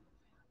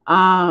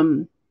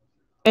 Um,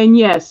 and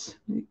yes,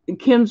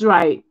 Kim's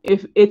right.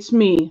 If it's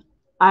me,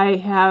 I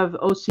have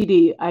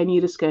OCD. I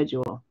need a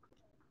schedule.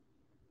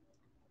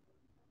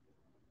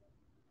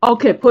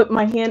 Okay, put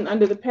my hand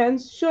under the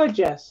pens. Sure,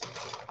 Jess.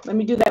 Let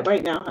me do that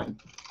right now, hon.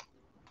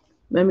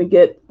 Let me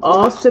get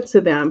all 6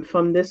 of them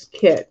from this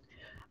kit.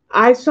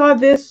 I saw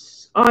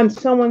this on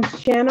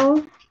someone's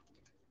channel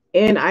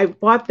and I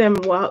bought them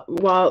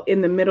while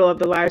in the middle of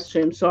the live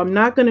stream. So I'm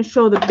not going to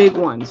show the big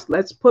ones.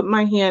 Let's put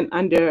my hand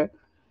under.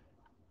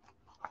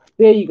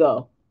 There you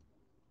go.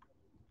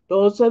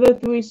 Those are the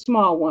 3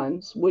 small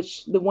ones,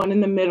 which the one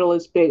in the middle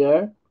is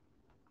bigger.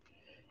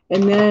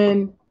 And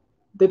then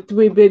the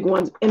 3 big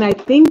ones. And I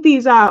think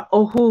these are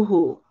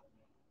Ohuhu,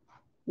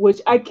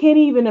 which I can't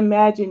even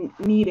imagine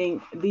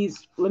needing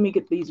these. Let me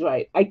get these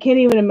right. I can't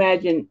even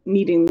imagine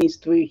needing these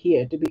 3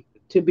 here,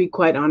 to be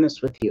quite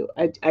honest with you.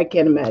 I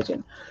can't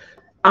imagine.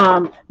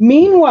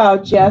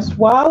 Meanwhile, Jess,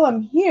 while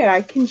I'm here,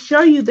 I can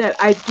show you that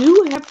I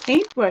do have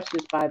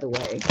paintbrushes, by the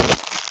way,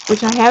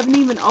 which I haven't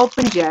even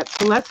opened yet.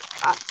 So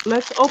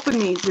let's open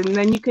these, and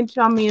then you can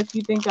tell me if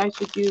you think I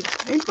should use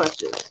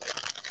paintbrushes.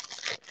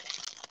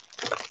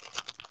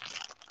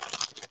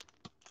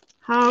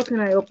 How can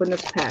I open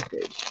this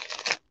package?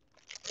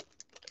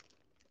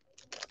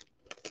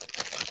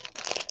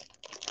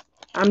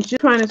 I'm just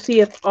trying to see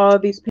if all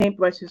of these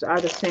paintbrushes are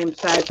the same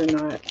size or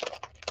not.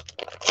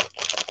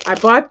 I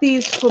bought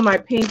these for my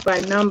paint by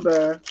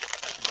number.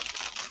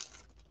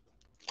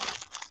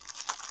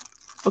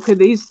 Okay,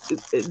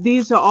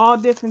 these are all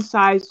different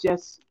size,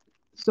 Jess.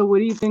 So what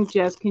do you think,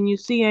 Jess? Can you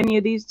see any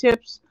of these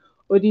tips,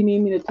 or do you need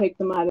me to take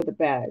them out of the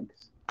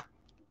bags?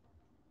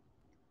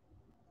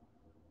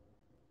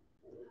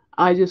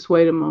 I just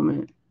wait a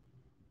moment.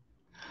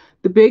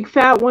 The big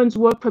fat ones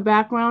work for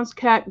backgrounds.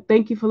 Kat,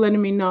 thank you for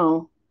letting me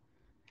know.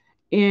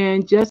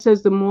 And Jess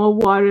says the more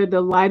water,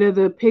 the lighter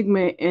the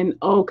pigment, and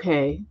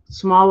okay,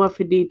 smaller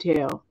for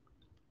detail.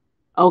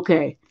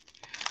 Okay.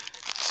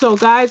 So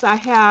guys, I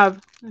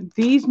have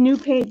these new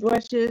paint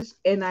brushes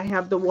and I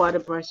have the water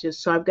brushes.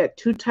 So I've got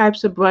 2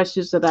 types of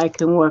brushes that I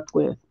can work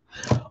with.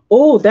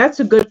 Oh, that's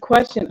a good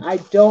question. I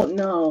don't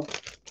know.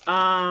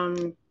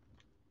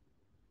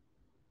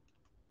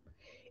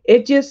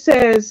 It just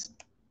says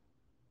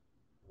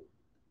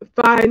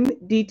fine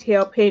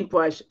detail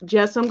paintbrush.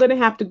 Jess, I'm going to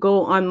have to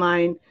go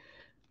online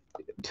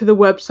to the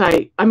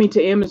website,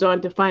 to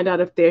Amazon, to find out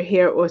if they're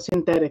hair or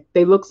synthetic.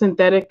 They look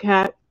synthetic,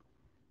 Kat.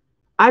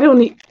 I don't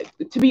need,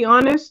 to be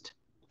honest,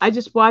 I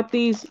just bought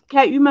these.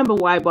 Kat, you remember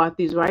why I bought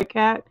these, right,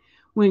 Kat?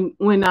 When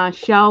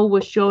Shell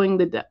was showing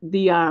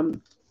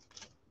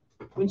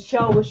when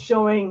Shell was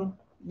showing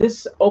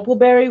this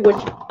opalberry,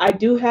 which I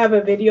do have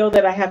a video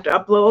that I have to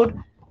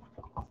upload.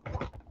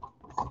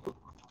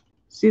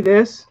 See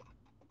this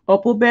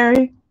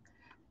opalberry?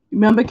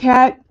 Remember,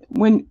 Kat?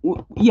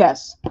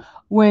 Yes,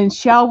 when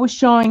Shell was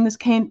showing this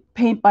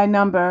paint by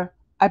number,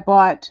 I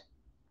bought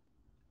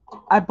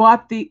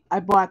the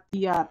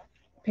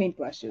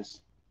paintbrushes.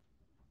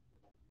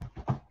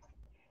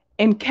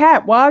 And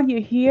Kat, while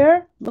you're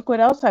here, look what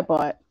else I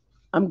bought.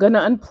 I'm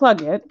gonna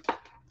unplug it.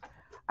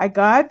 I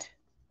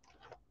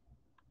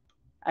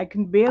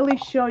can barely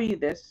show you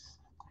this.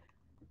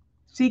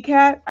 See,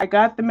 Kat, I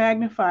got the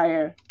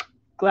magnifier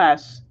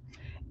glass,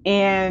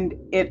 and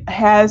it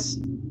has,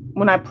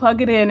 when I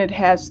plug it in, it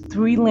has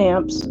 3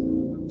 lamps.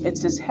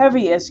 It's as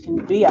heavy as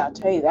can be, I'll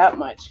tell you that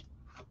much.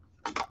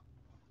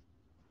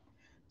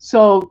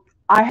 So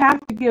I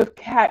have to give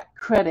Kat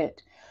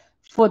credit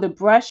for the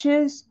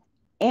brushes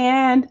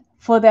and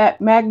for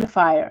that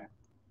magnifier.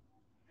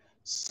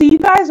 See, you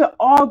guys are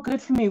all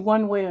good for me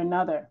one way or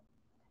another.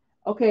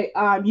 Okay,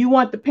 you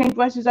want the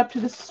paintbrushes up to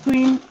the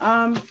screen,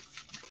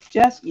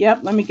 Jess? Yep,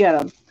 let me get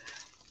them.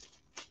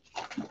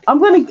 I'm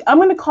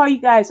gonna call you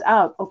guys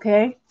out,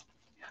 okay?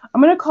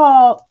 I'm gonna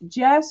call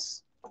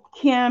Jess,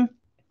 Kim,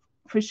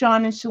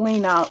 Fashawn, and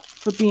Shalene out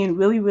for being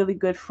really, really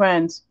good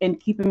friends and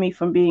keeping me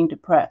from being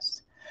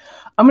depressed.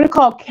 I'm gonna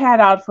call Kat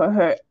out for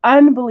her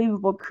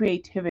unbelievable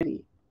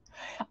creativity.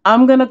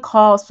 I'm going to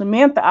call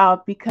Samantha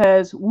out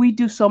because we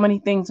do so many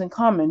things in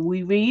common.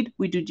 We read,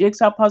 we do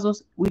jigsaw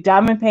puzzles, we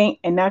diamond paint,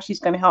 and now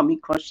she's going to help me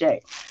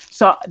crochet.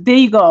 So there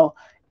you go.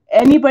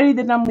 Anybody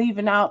that I'm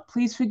leaving out,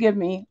 please forgive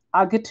me.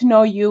 I'll get to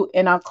know you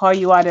and I'll call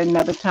you out at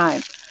another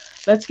time.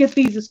 Let's get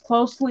these as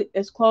close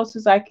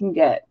as I can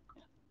get.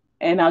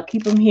 And I'll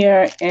keep them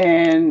here.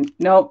 And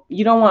nope,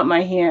 you don't want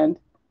my hand.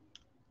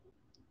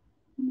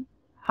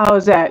 How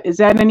is that? Is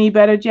that any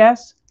better,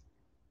 Jess?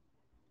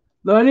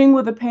 Learning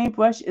with a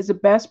paintbrush is the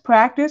best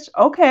practice.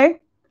 Okay.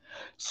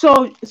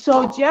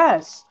 So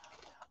Jess,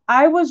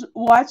 I was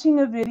watching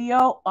a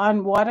video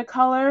on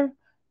watercolor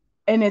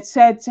and it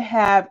said to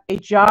have a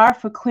jar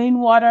for clean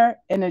water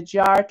and a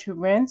jar to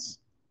rinse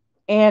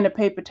and a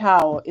paper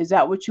towel. Is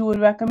that what you would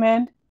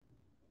recommend?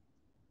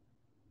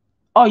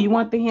 Oh, you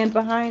want the hand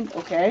behind?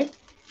 Okay.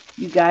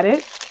 You got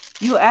it.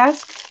 You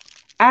ask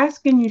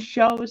and you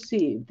shall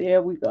receive.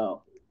 There we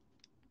go.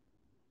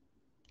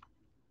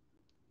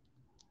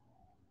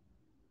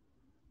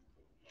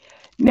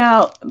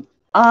 Now,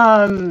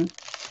 um,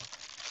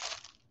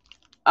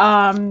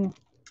 um,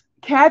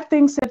 Kat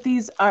thinks that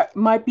these are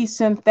might be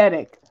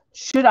synthetic.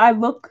 Should I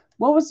look?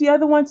 What was the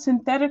other one?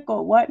 Synthetic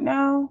or what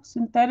now?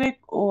 Synthetic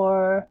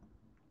or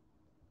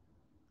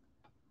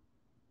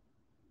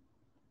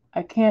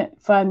I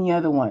can't find the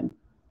other one.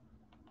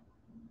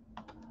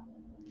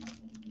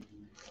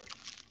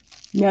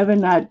 Never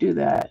not do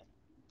that.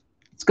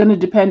 It's going to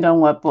depend on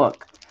what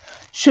book.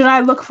 Should I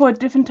look for a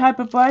different type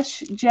of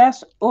brush,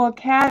 Jess or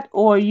Kat,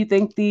 or you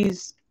think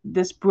these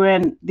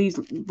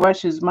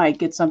brushes might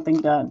get something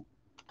done?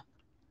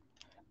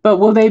 But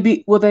will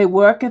they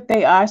work if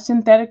they are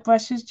synthetic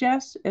brushes,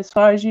 Jess, as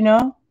far as you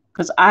know?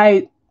 Because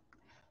I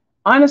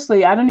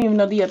honestly I don't even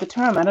know the other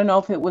term. I don't know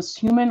if it was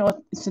human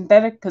or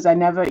synthetic because I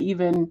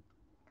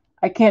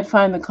can't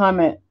find the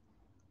comment.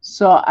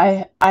 So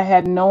I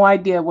had no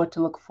idea what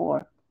to look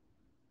for.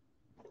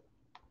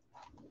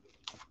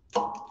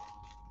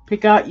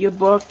 Pick out your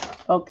book.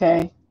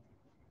 Okay.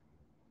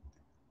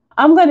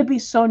 I'm going to be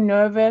so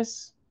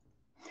nervous.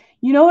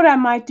 You know what I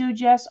might do,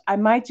 Jess? I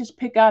might just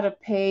pick out a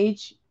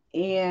page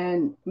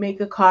and make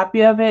a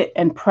copy of it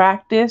and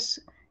practice.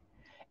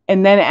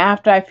 And then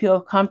after I feel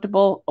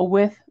comfortable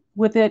with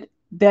it,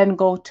 then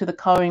go to the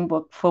coloring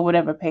book for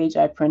whatever page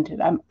I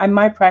printed. I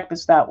might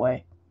practice that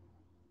way.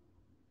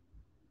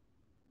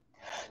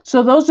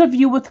 So those of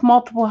you with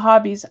multiple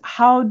hobbies,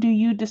 how do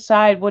you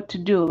decide what to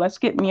do? Let's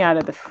get me out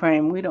of the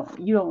frame. You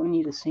don't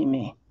need to see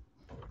me.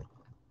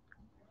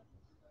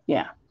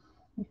 Yeah.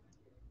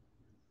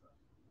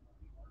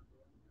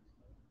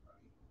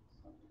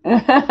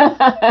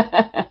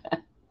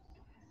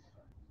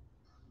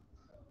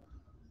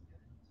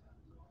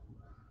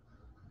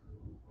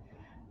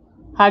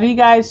 How do you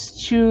guys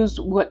choose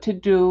what to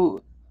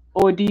do,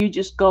 or do you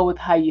just go with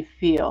how you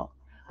feel?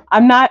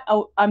 I'm not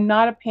a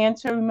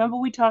pantser. Remember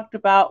we talked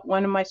about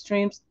one of my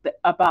streams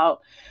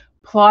about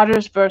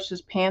plotters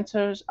versus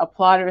pantsers. A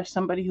plotter is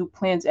somebody who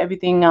plans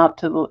everything out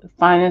to the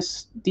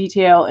finest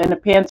detail, and a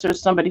pantser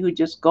is somebody who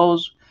just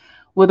goes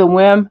with a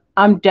whim.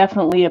 I'm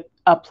definitely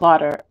a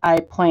plotter. I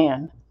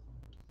plan.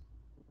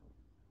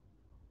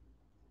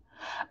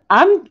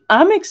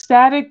 I'm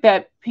ecstatic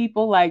that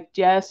people like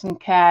Jess and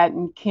Kat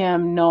and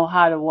Kim know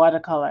how to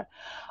watercolor.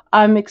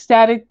 I'm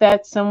ecstatic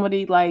that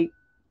somebody like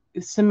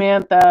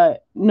Samantha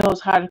knows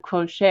how to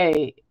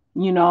crochet,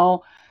 you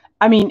know.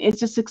 I mean,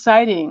 it's just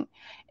exciting.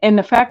 And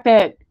the fact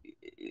that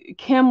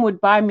Kim would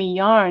buy me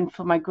yarn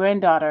for my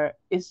granddaughter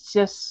is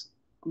just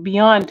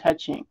beyond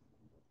touching.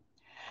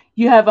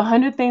 You have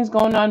 100 things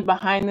going on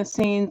behind the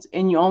scenes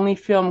and you only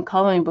film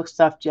coloring book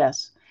stuff,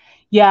 Jess.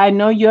 Yeah, I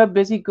know you're a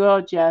busy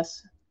girl,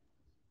 Jess.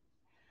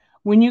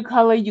 When you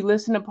color, you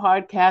listen to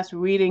podcasts,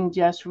 reading,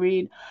 just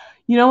read.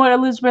 You know what,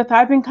 Elizabeth?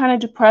 I've been kind of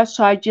depressed,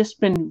 so I've just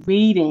been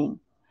reading.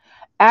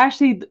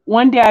 Actually,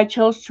 one day I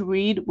chose to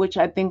read, which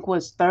I think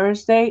was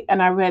Thursday,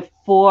 and I read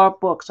 4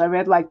 books. I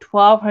read like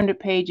 1,200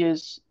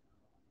 pages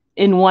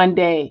in one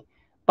day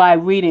by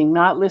reading,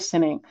 not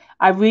listening.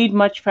 I read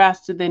much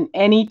faster than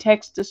any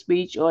text to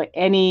speech or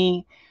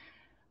any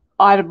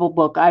audible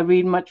book. I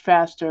read much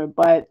faster,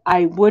 but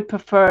I would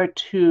prefer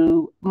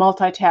to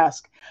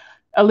multitask.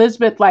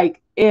 Elizabeth,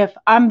 like if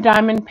I'm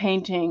diamond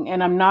painting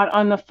and I'm not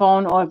on the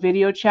phone or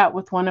video chat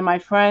with one of my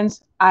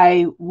friends,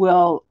 I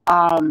will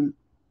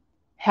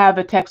have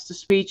a text to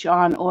speech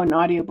on or an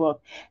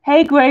audiobook.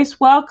 Hey, Grace,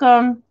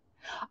 welcome.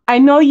 I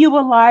know you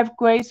were live,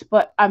 Grace,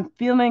 but I'm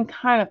feeling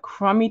kind of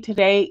crummy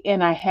today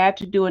and I had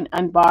to do an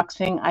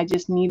unboxing. I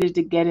just needed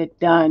to get it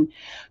done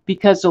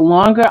because the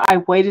longer I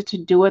waited to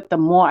do it, the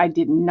more I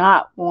did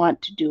not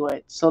want to do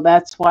it. So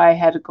that's why I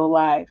had to go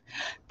live.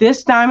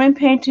 This diamond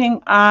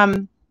painting,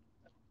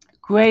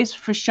 Grace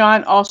for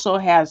Sean also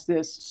has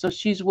this. So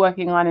she's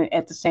working on it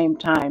at the same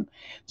time.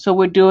 So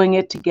we're doing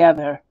it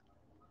together.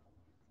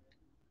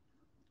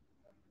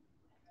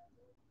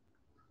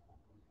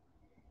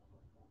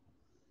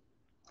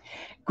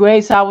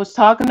 Grace, I was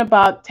talking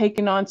about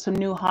taking on some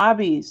new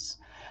hobbies,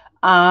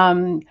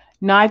 um,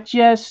 not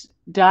just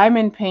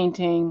diamond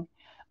painting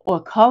or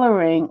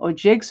coloring or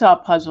jigsaw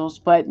puzzles,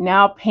 but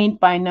now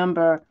paint by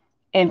number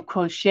and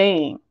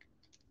crocheting,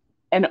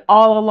 and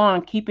all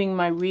along keeping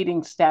my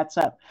reading stats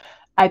up.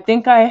 I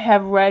think I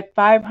have read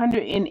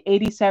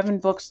 587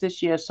 books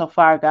this year so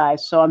far,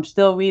 guys, so I'm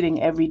still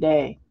reading every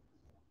day.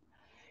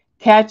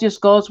 Kat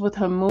just goes with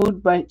her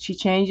mood, but she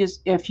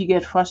changes if you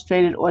get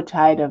frustrated or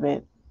tired of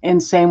it.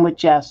 And same with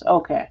Jess.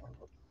 Okay.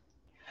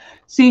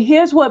 See,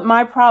 here's what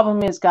my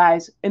problem is,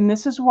 guys, and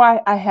this is why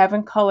I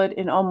haven't colored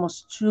in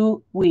almost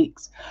 2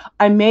 weeks.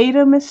 I made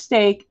a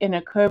mistake in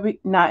a Kirby,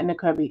 not in a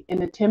Kirby, in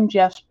the Tim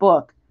Jeffs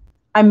book.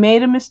 I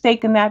made a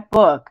mistake in that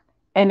book,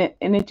 and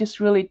it just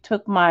really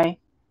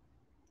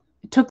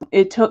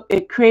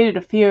it created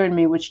a fear in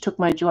me which took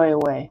my joy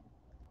away.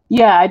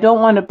 Yeah, I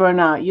don't want to burn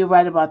out. You're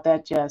right about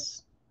that,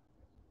 Jess.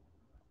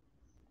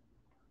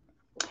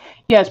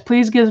 Yes,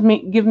 please give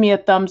me a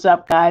thumbs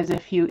up, guys,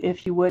 if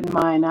you wouldn't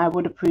mind. I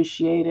would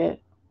appreciate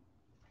it.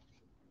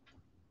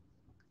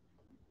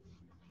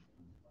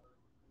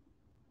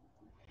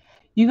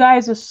 You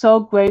guys are so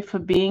great for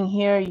being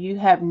here. You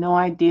have no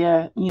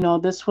idea.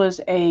 This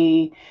was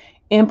a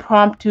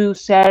impromptu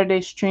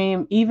Saturday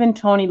stream. Even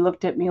Tony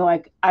looked at me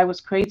like I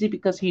was crazy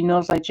because he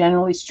knows I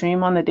generally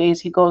stream on the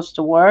days he goes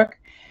to work.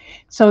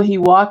 So he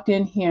walked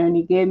in here and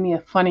he gave me a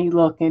funny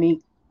look and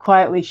he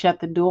quietly shut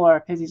the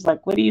door because he's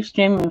like, "What are you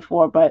streaming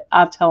for?" But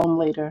I'll tell him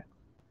later.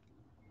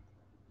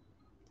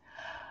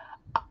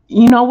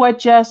 You know what,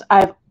 Jess?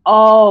 I've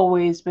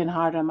always been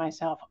hard on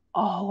myself.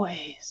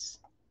 Always.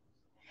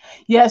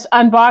 Yes,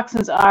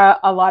 unboxings are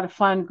a lot of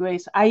fun,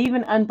 Grace. I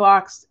even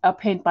unboxed a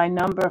paint by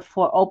number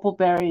for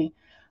Opalberry.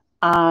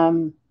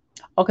 Um,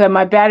 okay,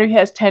 my battery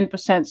has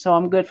 10%, so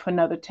I'm good for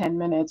another 10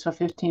 minutes or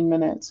 15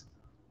 minutes.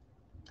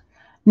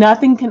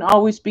 Nothing can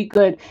always be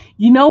good.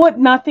 You know what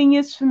nothing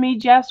is for me,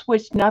 Jess,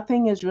 which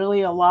nothing is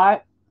really a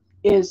lot,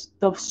 is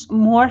the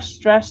more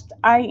stressed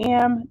I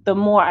am, the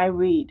more I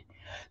read.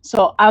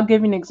 So I'll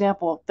give you an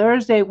example.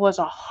 Thursday was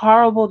a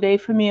horrible day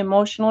for me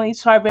emotionally,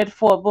 so I read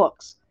 4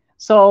 books.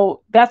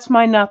 So that's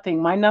my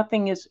nothing. My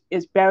nothing is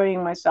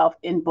burying myself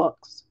in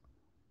books.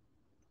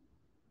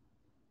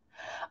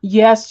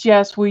 Yes,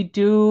 Jess, we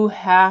do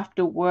have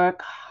to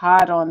work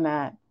hard on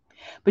that.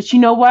 But you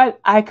know what?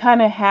 I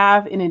kind of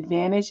have an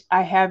advantage.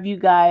 I have you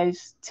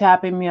guys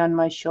tapping me on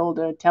my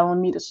shoulder, telling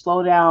me to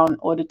slow down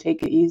or to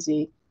take it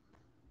easy.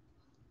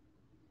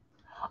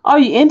 Oh,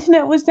 your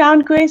internet was down,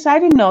 Grace? I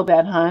didn't know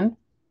that, hon.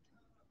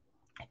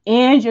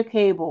 And your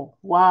cable.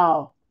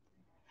 Wow.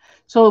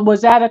 So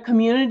was that a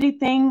community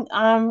thing,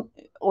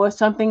 or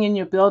something in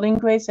your building,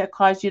 Grace, that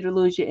caused you to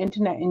lose your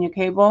internet and your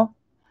cable?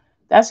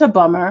 That's a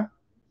bummer.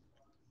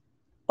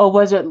 Or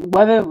was it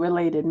weather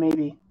related,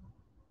 maybe?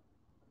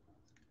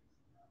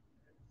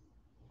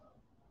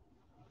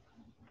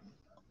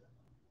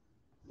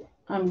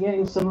 I'm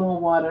getting some more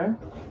water.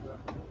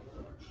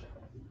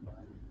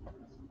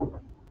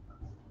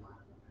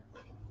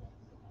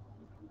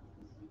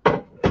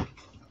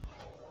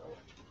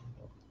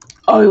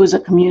 Oh, it was a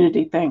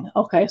community thing.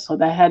 Okay, so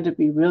that had to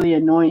be really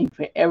annoying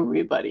for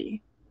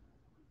everybody.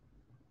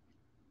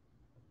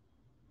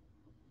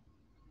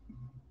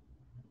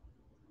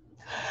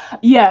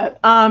 Yeah,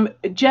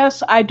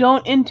 Jess, I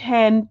don't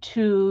intend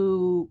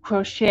to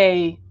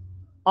crochet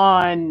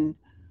on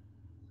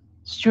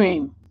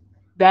stream.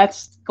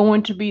 That's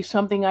going to be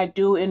something I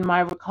do in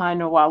my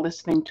recliner while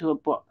listening to a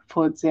book,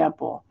 for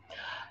example.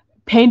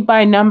 Paint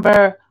by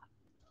number,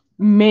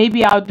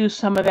 maybe I'll do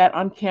some of that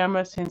on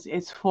camera since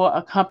it's for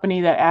a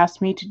company that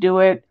asked me to do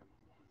it.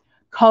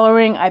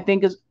 Coloring, I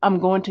think is I'm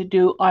going to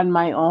do on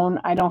my own.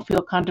 I don't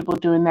feel comfortable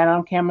doing that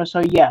on camera. So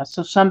yeah,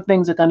 so some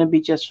things are going to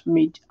be just for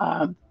me.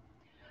 Um,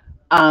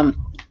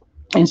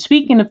 and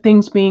speaking of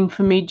things being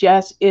for me,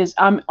 Jess, is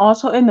I'm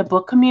also in the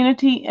book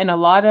community, and a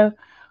lot of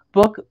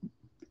book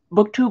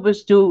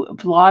booktubers do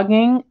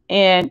vlogging.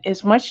 And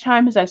as much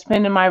time as I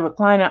spend in my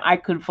recliner, I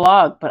could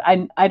vlog, but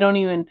I don't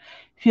even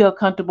feel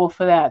comfortable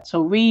for that.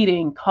 So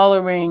reading,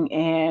 coloring,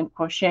 and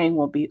crocheting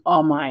will be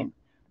all mine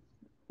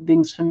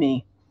things for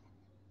me.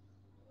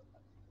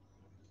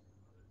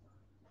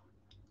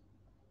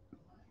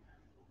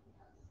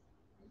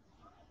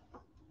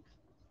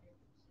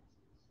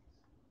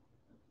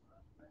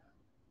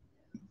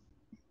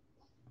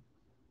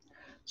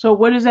 So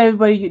what is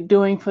everybody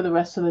doing for the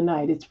rest of the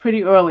night? It's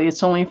pretty early.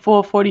 It's only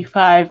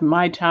 4:45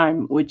 my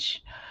time,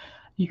 which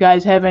you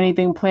guys have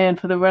anything planned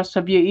for the rest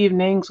of your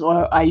evenings,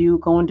 or are you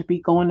going to be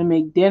going to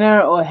make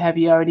dinner, or have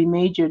you already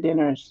made your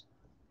dinners?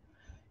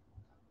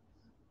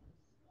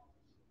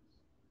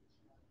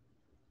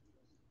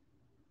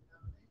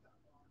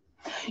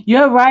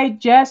 You're right,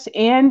 Jess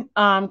and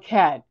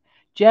Kat.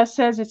 Jess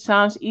says it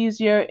sounds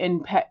easier,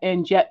 and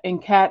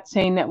Kat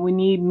saying that we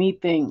need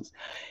meat things.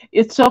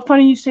 It's so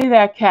funny you say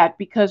that, Kat,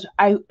 because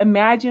I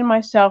imagine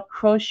myself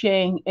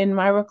crocheting in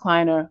my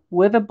recliner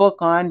with a book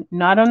on,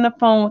 not on the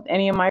phone with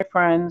any of my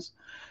friends,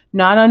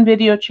 not on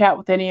video chat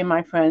with any of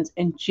my friends,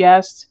 and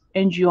just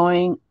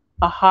enjoying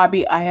a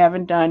hobby I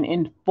haven't done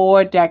in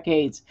 4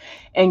 decades.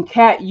 And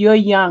Kat, you're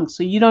young,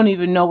 so you don't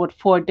even know what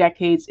 4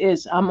 decades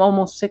is. I'm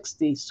almost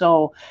 60,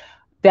 so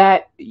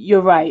that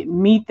you're right.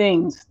 Me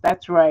things.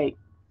 That's right.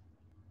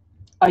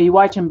 Are you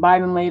watching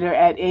Biden later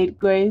at 8,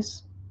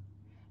 Grace?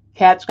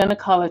 Cat's gonna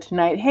color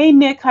tonight. Hey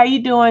Nick, how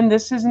you doing?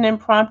 This is an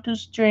impromptu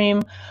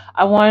stream.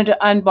 I wanted to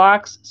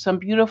unbox some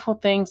beautiful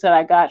things that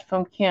I got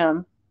from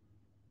Kim.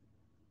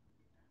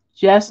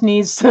 Jess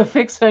needs to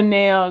fix her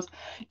nails.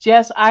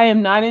 Jess, I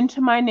am not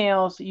into my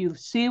nails. You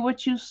see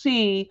what you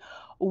see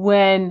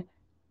when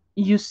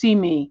you see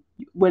me.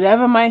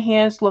 Whatever my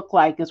hands look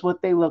like is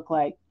what they look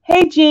like.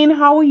 Hey, Jean,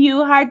 how are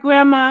you? Hi,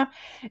 Grandma.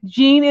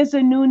 Jean is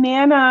a new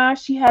nana.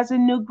 She has a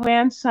new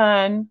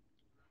grandson.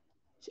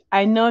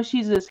 I know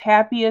she's as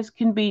happy as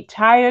can be,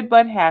 tired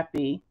but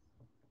happy.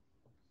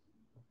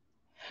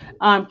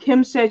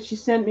 Kim said she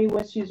sent me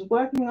what she's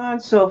working on,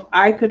 so if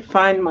I could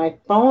find my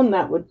phone,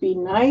 that would be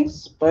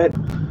nice, but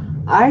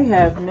I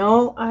have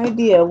no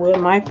idea where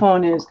my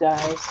phone is,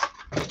 guys.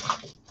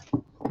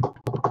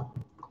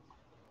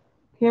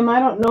 Kim, I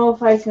don't know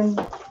if I can.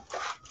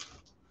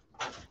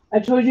 I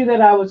told you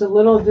that I was a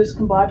little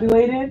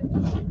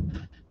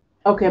discombobulated.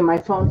 Okay, my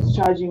phone's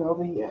charging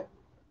over here.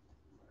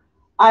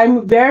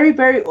 I'm very,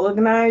 very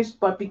organized,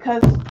 but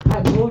because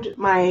I moved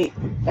my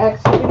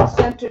activity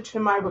center to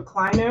my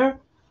recliner,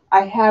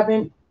 I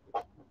haven't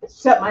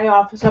set my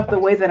office up the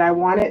way that I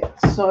want it.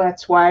 So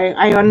that's why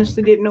I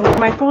honestly didn't know where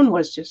my phone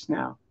was just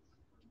now.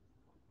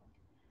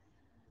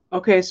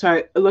 Okay, so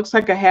it looks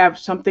like I have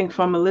something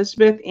from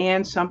Elizabeth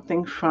and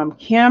something from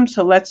Kim.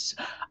 So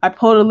I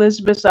pulled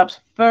Elizabeth up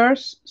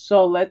first.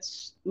 So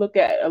let's look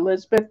at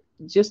Elizabeth.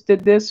 Just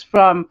did this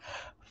from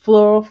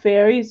Floral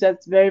Fairies.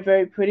 That's very,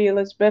 very pretty,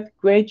 Elizabeth.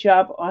 Great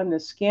job on the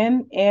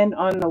skin and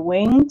on the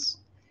wings.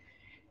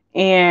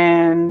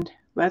 And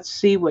let's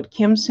see what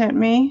Kim sent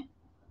me.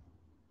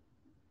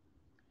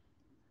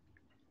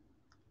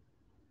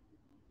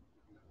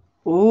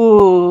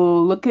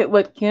 Ooh, look at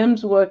what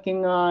Kim's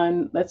working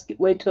on.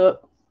 Wait till,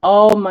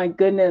 oh my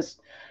goodness.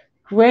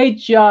 Great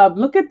job.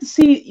 Look at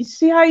you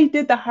see how you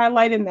did the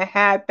highlight in the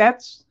hat?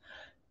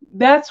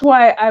 That's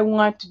why I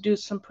want to do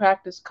some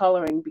practice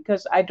coloring,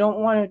 because I don't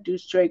want to do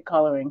straight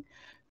coloring.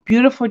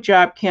 Beautiful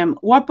job, Kim.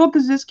 What book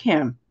is this,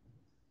 Kim?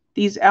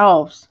 These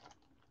Elves.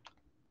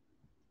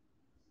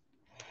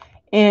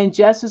 And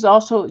Jess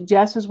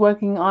is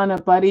working on a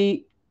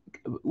buddy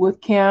with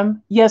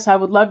Kim. Yes, I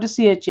would love to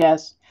see it,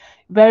 Jess.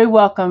 Very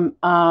welcome,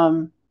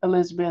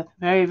 Elizabeth.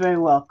 Very, very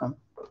welcome.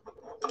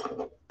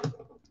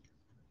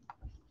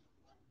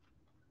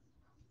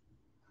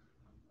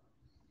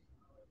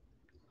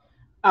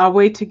 I'll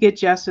wait to get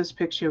Jess's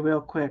picture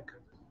real quick.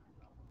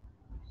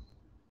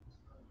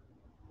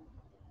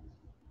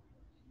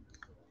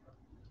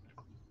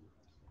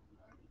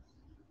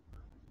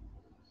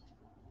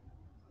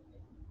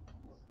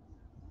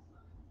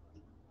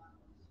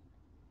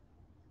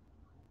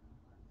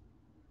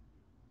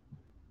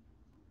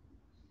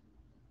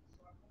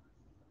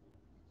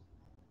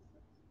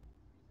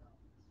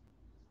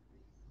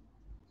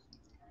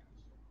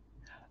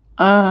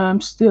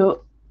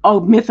 Still,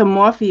 oh,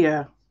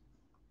 Mythomorphia.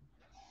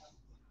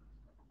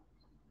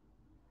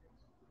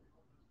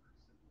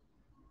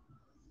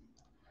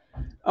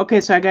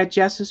 Okay, so I got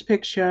Jess's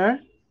picture.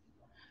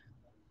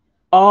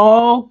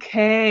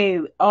 Okay.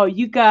 Oh,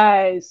 you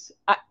guys.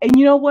 And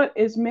you know what?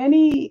 As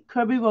many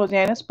Kirby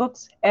Rosanis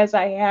books as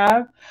I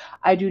have,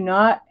 I do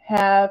not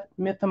have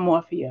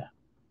Mythomorphia.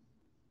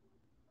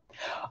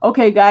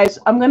 Okay, guys,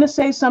 I'm going to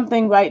say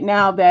something right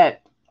now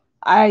that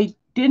I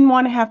didn't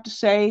want to have to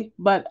say,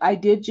 but I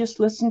did just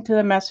listen to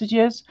the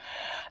messages.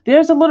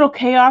 There's a little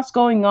chaos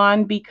going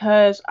on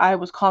because I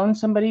was calling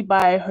somebody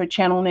by her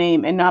channel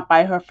name and not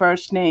by her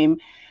first name.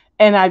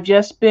 And I've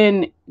just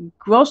been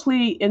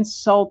grossly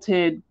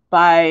insulted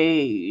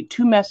by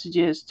 2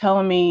 messages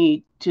telling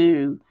me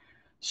to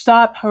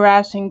stop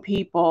harassing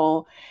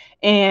people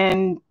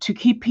and to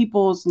keep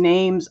people's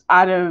names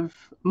out of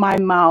my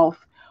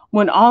mouth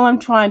when all I'm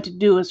trying to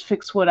do is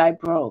fix what I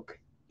broke.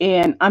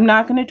 And I'm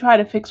not going to try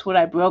to fix what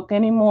I broke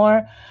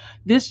anymore.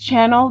 This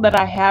channel that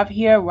I have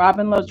here,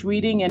 Robin Loves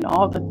Reading and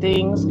All the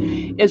Things,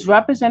 is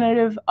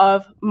representative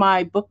of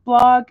my book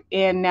blog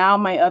and now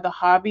my other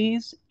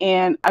hobbies.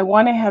 And I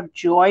want to have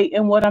joy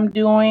in what I'm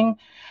doing.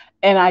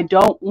 And I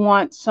don't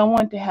want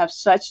someone to have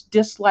such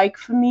dislike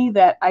for me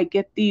that I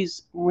get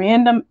these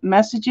random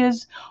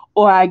messages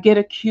or I get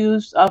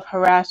accused of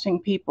harassing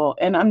people.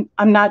 And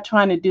I'm not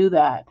trying to do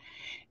that.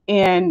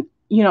 And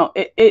you know,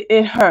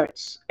 it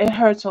hurts. It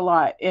hurts a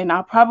lot. And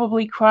I'll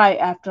probably cry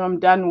after I'm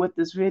done with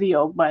this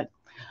video. But,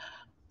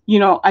 you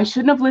know, I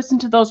shouldn't have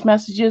listened to those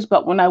messages.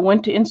 But when I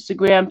went to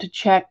Instagram to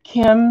check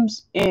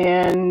Kim's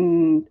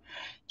and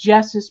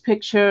Jess's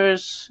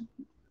pictures,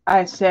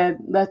 I said,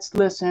 let's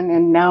listen.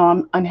 And now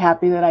I'm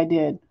unhappy that I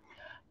did.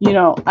 You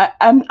know,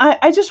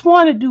 I just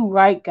want to do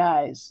right,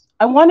 guys.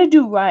 I want to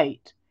do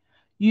right.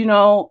 You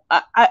know,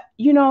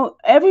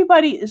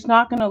 everybody is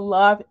not going to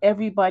love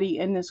everybody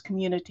in this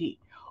community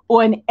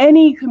or in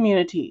any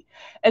community.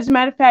 As a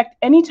matter of fact,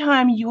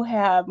 anytime you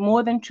have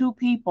more than 2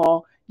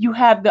 people, you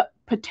have the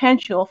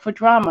potential for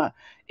drama.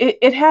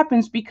 It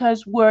happens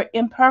because we're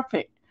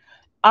imperfect.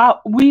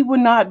 We were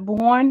not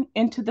born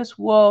into this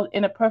world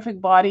in a perfect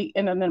body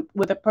and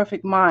with a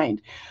perfect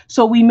mind.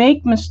 So we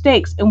make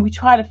mistakes and we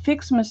try to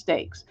fix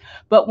mistakes.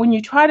 But when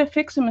you try to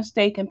fix a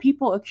mistake and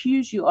people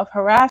accuse you of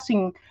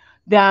harassing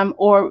them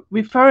or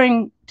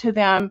referring to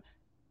them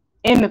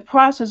in the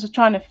process of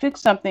trying to fix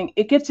something,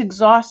 it gets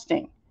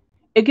exhausting.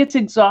 It gets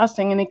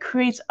exhausting and it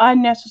creates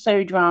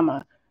unnecessary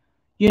drama.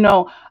 You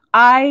know,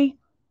 I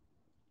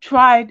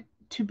tried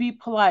to be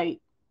polite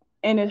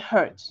and it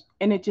hurts.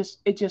 And it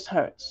just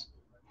hurts.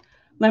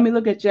 Let me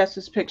look at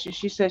Jess's picture.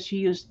 She says she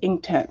used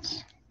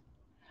Inktense.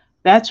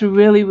 That's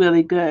really,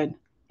 really good.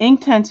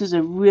 Inktense is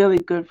a really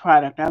good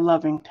product. I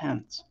love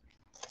Inktense.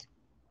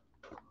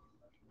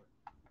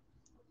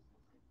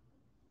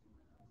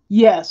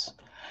 Yes.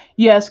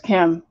 Yes,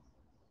 Kim.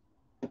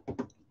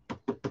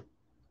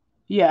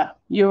 Yeah,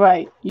 you're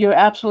right. You're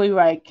absolutely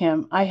right,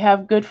 Kim. I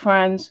have good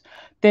friends.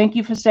 Thank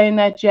you for saying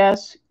that,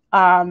 Jess,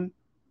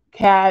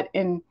 Kat,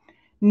 and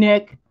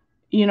Nick.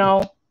 You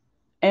know,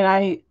 and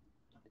I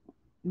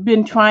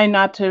been trying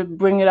not to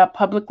bring it up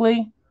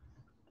publicly.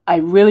 I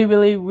really,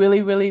 really,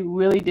 really, really,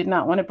 really did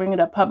not want to bring it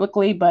up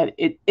publicly, but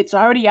it's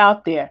already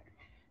out there.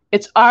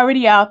 It's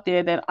already out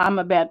there that I'm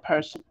a bad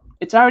person.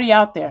 It's already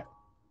out there.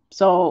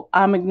 So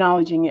I'm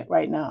acknowledging it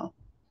right now.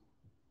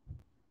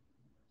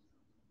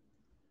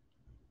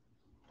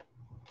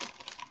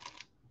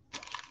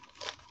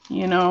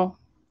 You know?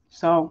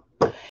 So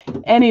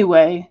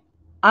anyway,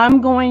 I'm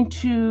going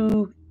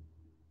to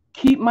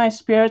keep my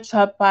spirits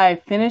up by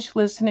finish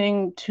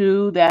listening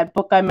to that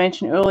book I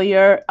mentioned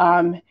earlier,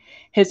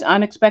 His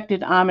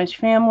Unexpected Amish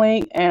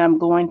Family, and I'm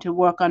going to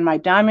work on my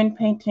diamond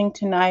painting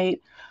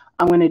tonight.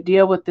 I'm going to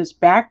deal with this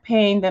back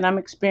pain that I'm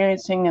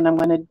experiencing, and I'm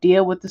going to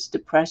deal with this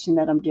depression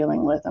that I'm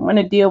dealing with. I'm going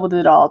to deal with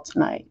it all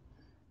tonight.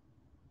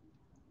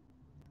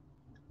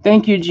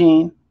 Thank you,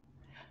 Jean.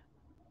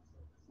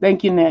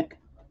 Thank you, Nick.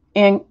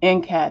 And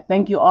Kat.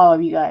 Thank you, all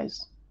of you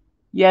guys.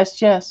 Yes,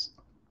 Jess.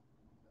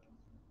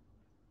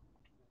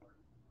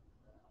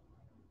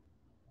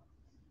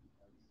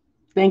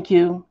 Thank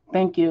you.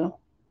 Thank you.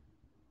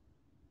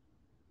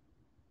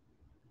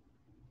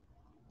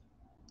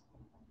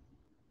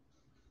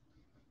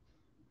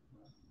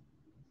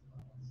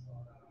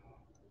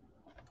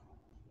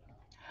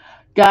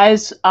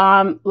 Guys,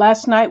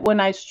 last night when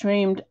I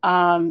streamed,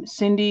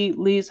 Cindy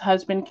Lee's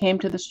husband came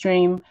to the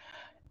stream.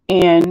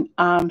 And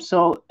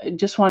so I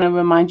just want to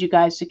remind you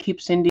guys to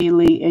keep Cindy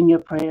Lee in your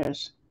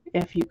prayers,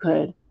 if you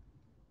could.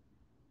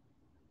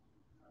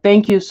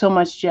 Thank you so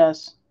much,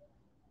 Jess.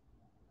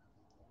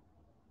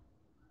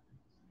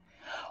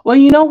 Well,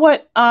 you know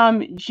what,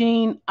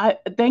 Jean, I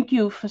thank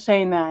you for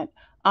saying that.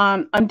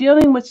 I'm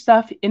dealing with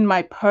stuff in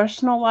my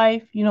personal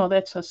life,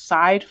 that's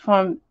aside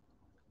from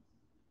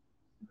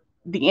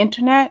the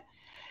internet.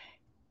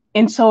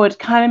 And so it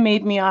kind of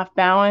made me off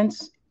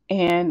balance,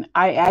 and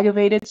I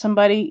aggravated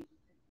somebody,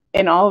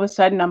 and all of a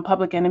sudden I'm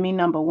public enemy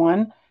number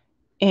one.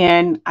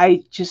 And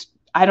I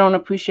don't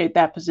appreciate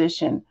that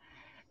position.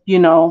 You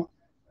know,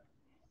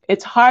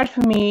 it's hard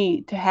for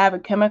me to have a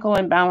chemical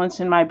imbalance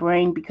in my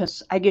brain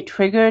because I get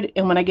triggered.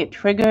 And when I get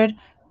triggered,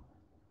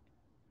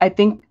 I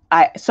think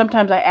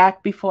sometimes I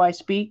act before I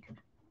speak,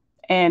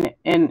 and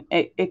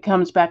it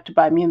comes back to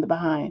bite me in the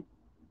behind.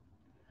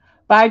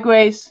 Bye,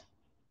 Grace.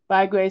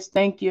 Bye, Grace.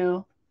 Thank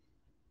you.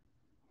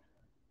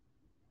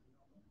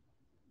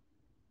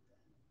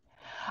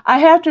 I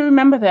have to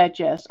remember that,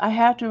 Jess. I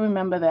have to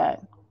remember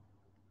that.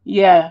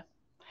 Yeah.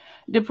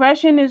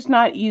 Depression is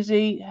not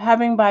easy.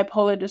 Having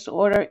bipolar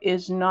disorder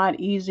is not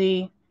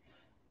easy.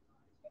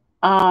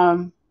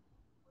 Um,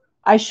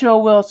 I sure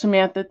will,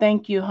 Samantha.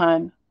 Thank you,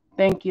 hon.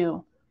 Thank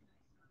you.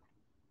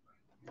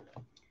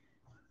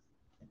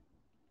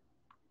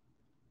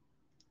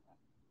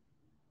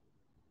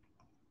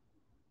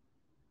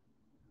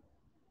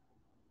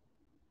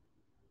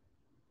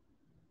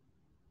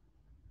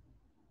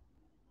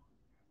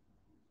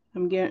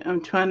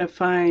 I'm trying to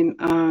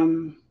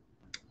find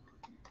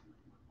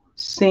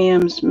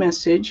Sam's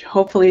message.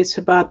 Hopefully it's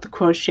about the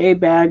crochet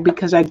bag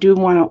because I do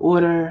want to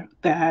order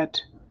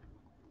that.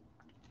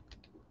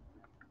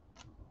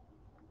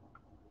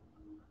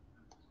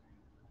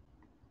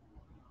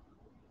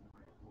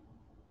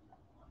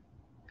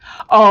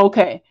 Oh,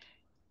 okay.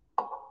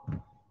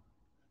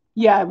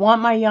 Yeah, I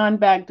want my yarn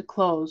bag to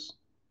close.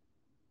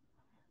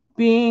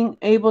 Being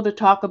able to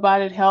talk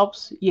about it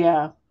helps.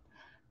 Yeah.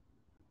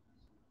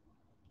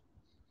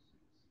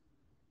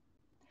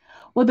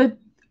 Well,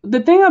 the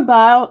thing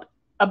about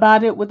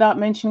it, without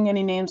mentioning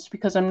any names,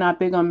 because I'm not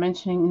big on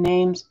mentioning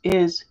names,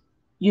 is,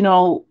 you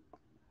know,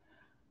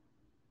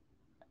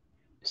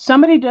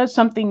 somebody does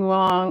something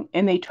wrong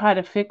and they try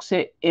to fix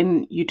it,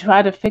 and you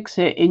try to fix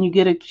it and you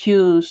get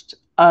accused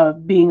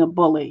of being a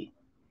bully.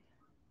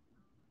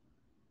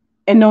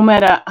 And no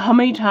matter how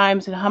many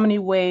times and how many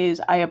ways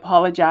I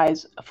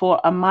apologize for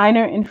a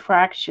minor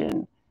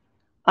infraction,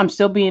 I'm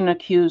still being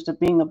accused of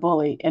being a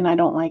bully, and I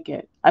don't like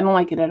it. I don't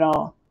like it at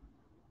all.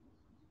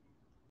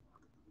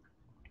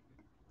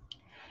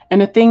 And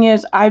the thing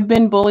is, I've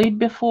been bullied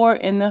before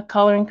in the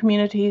coloring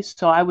community,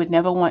 so I would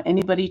never want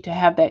anybody to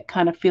have that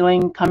kind of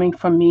feeling coming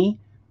from me.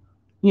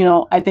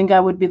 I think I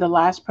would be the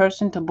last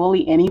person to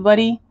bully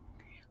anybody,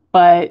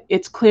 but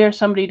it's clear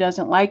somebody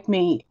doesn't like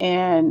me,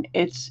 and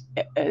it's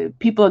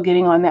people are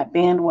getting on that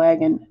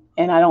bandwagon,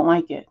 and I don't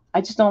like it.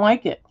 I just don't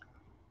like it.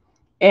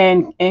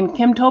 And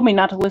Kim told me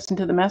not to listen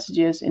to the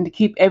messages and to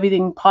keep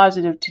everything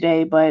positive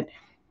today, but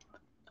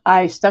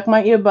I stuck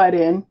my earbud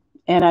in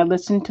and I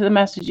listened to the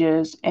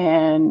messages,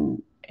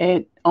 and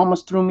it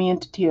almost threw me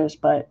into tears.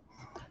 But,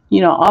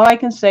 all I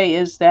can say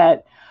is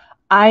that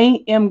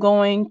I am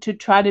going to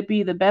try to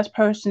be the best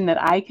person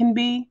that I can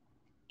be.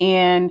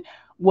 And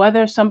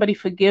Whether somebody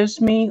forgives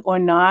me or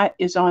not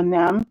is on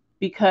them,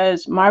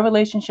 because my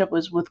relationship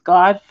was with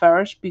God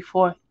first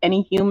before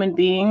any human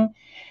being.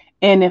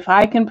 And if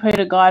I can pray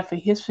to God for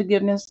his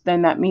forgiveness,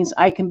 then that means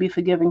I can be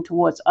forgiving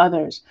towards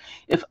others.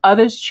 If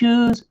others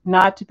choose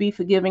not to be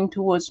forgiving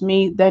towards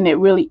me, then it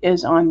really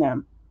is on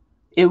them.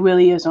 It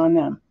really is on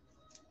them.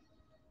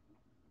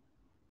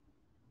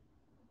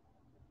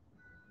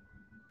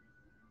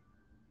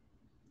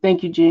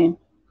 Thank you, Jean.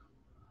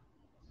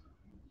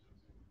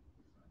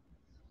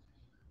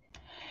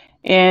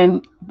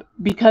 And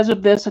because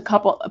of this, a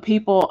couple of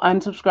people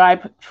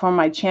unsubscribed from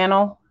my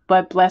channel,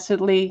 but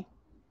blessedly,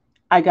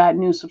 I got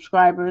new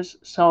subscribers,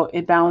 so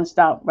it balanced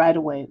out right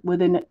away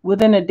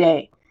within a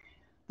day.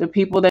 The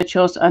people that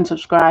chose to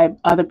unsubscribe,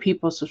 other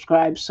people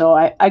subscribed. So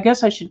I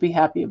guess I should be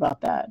happy about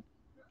that.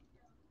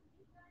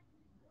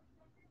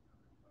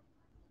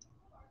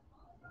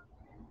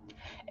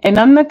 And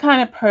I'm the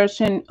kind of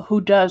person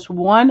who does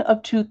one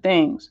of two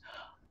things.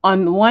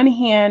 On the one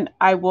hand,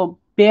 I will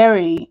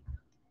bury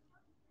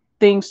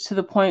things to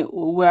the point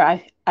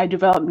where I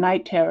develop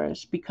night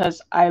terrors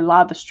because I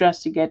allow the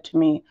stress to get to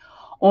me.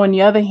 On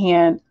the other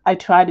hand, I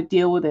try to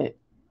deal with it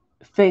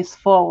face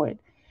forward.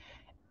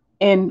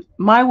 And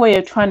my way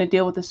of trying to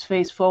deal with this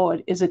face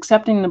forward is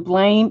accepting the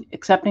blame,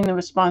 accepting the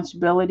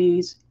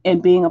responsibilities,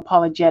 and being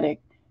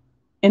apologetic.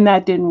 And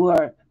that didn't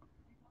work.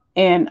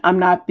 And I'm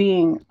not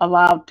being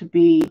allowed to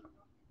be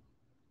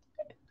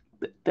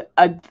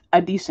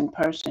a decent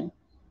person.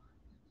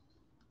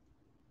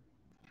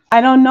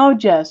 I don't know,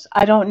 Jess.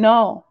 I don't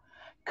know.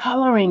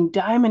 Coloring,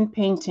 diamond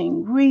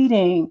painting,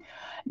 reading,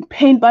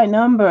 paint by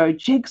number,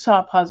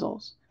 jigsaw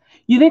puzzles.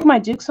 You think my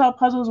jigsaw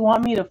puzzles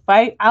want me to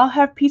fight? I'll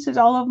have pieces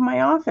all over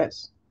my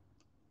office.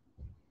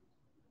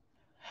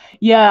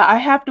 Yeah, I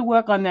have to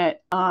work on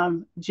that,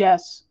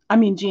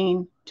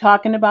 Jean,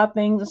 talking about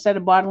things instead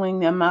of bottling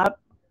them up.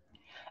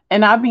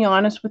 And I'll be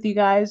honest with you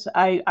guys,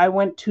 I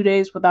went 2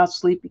 days without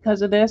sleep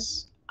because of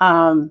this.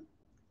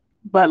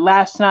 But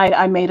last night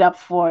I made up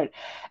for it.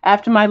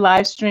 After my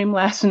live stream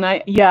last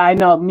night, yeah, I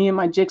know, me and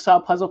my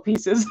jigsaw puzzle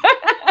pieces.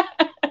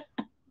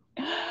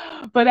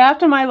 But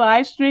after my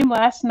live stream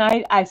last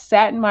night, I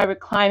sat in my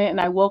recliner and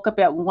I woke up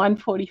at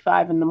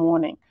 1:45 in the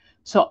morning.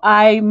 So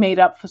I made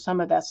up for some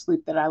of that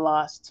sleep that I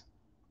lost.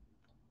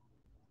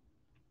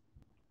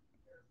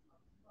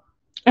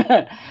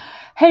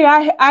 Hey,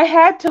 I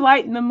had to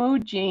lighten the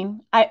mood,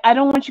 Jean. I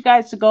don't want you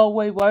guys to go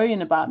away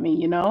worrying about me,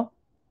 you know?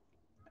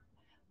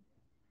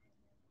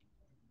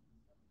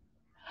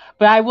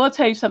 But I will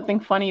tell you something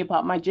funny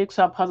about my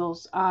jigsaw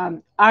puzzles.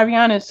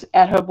 Ariana's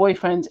at her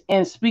boyfriend's,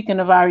 and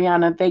speaking of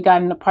Ariana, they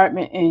got an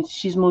apartment and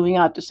she's moving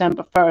out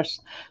December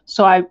 1st.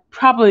 So I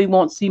probably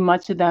won't see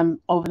much of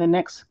them over the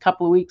next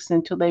couple of weeks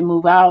until they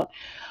move out.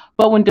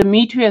 But when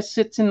Demetrius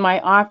sits in my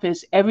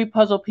office, every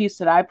puzzle piece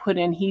that I put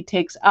in, he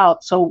takes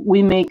out. So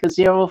we make a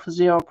 0 for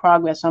 0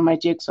 progress on my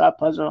jigsaw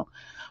puzzle.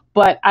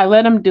 But I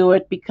let him do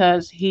it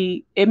because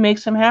it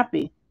makes him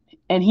happy.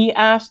 And he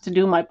asked to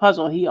do my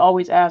puzzle. He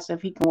always asks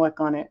if he can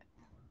work on it.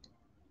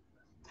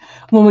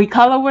 When we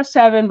color, we're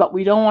 7, but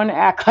we don't want to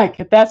act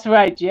like it. That's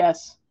right,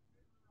 Jess.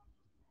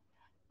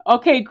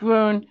 Okay,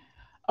 Groon.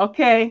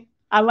 Okay,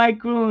 I like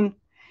Groon.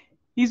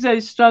 He said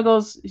he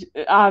struggles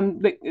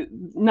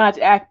not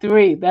to act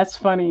 3. That's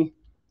funny.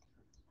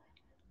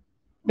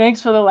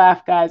 Thanks for the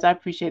laugh, guys. I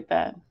appreciate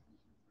that.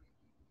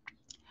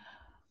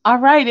 All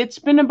right, it's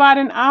been about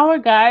an hour,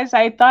 guys.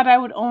 I thought I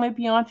would only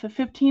be on for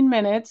 15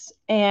 minutes,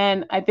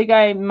 and I think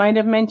I might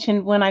have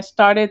mentioned when I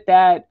started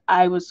that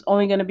I was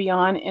only going to be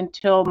on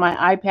until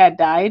my iPad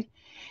died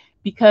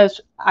because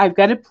I've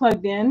got it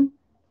plugged in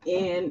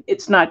and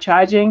it's not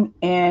charging,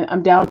 and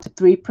I'm down to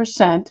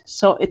 3%.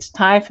 So it's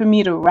time for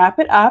me to wrap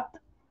it up,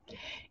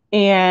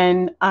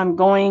 and I'm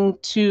going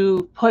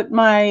to put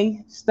my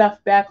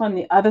stuff back on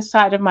the other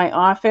side of my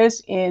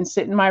office and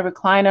sit in my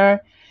recliner.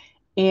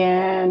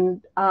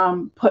 And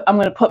I'm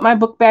going to put my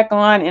book back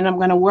on, and I'm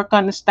going to work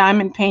on this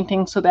diamond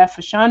painting so that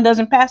Fashawn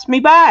doesn't pass me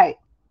by.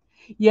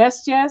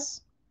 Yes,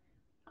 Jess?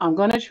 I'm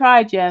going to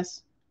try,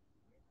 Jess.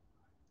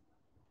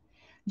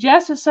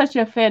 Jess is such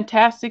a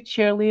fantastic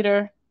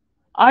cheerleader.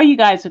 Oh, you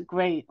guys are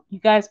great. You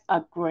guys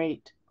are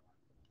great.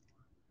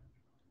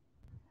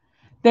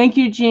 Thank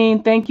you,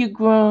 Jean. Thank you,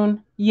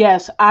 Groon.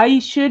 Yes,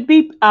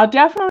 I'll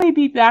definitely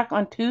be back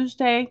on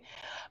Tuesday.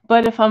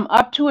 But if I'm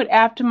up to it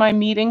after my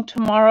meeting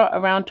tomorrow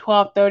around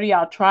 12:30,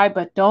 I'll try.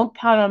 But don't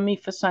count on me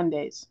for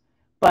Sundays.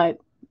 But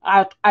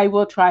I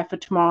will try for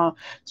tomorrow.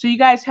 So you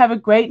guys have a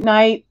great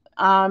night.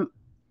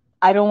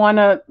 I don't want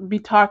to be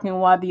talking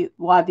while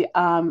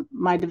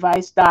my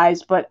device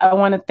dies, but I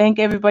want to thank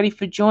everybody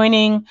for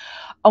joining.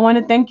 I want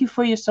to thank you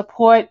for your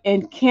support.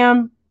 And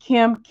Kim,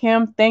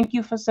 thank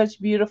you for such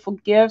beautiful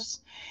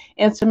gifts.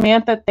 And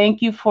Samantha,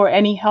 thank you for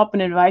any help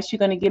and advice you're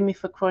going to give me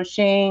for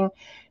crocheting.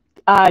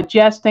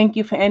 Jess, thank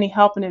you for any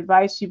help and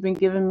advice you've been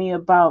giving me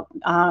about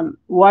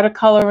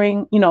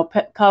watercoloring,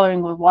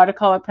 coloring with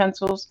watercolor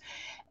pencils.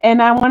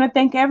 And I want to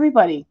thank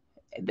everybody.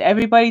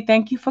 Everybody,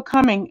 thank you for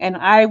coming. And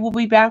I will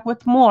be back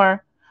with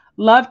more.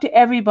 Love to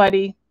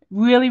everybody.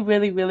 Really,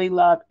 really, really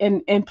love.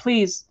 And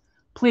please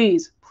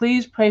please,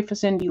 please pray for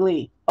Cindy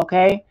Lee.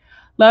 Okay?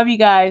 Love you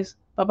guys.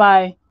 Bye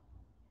bye.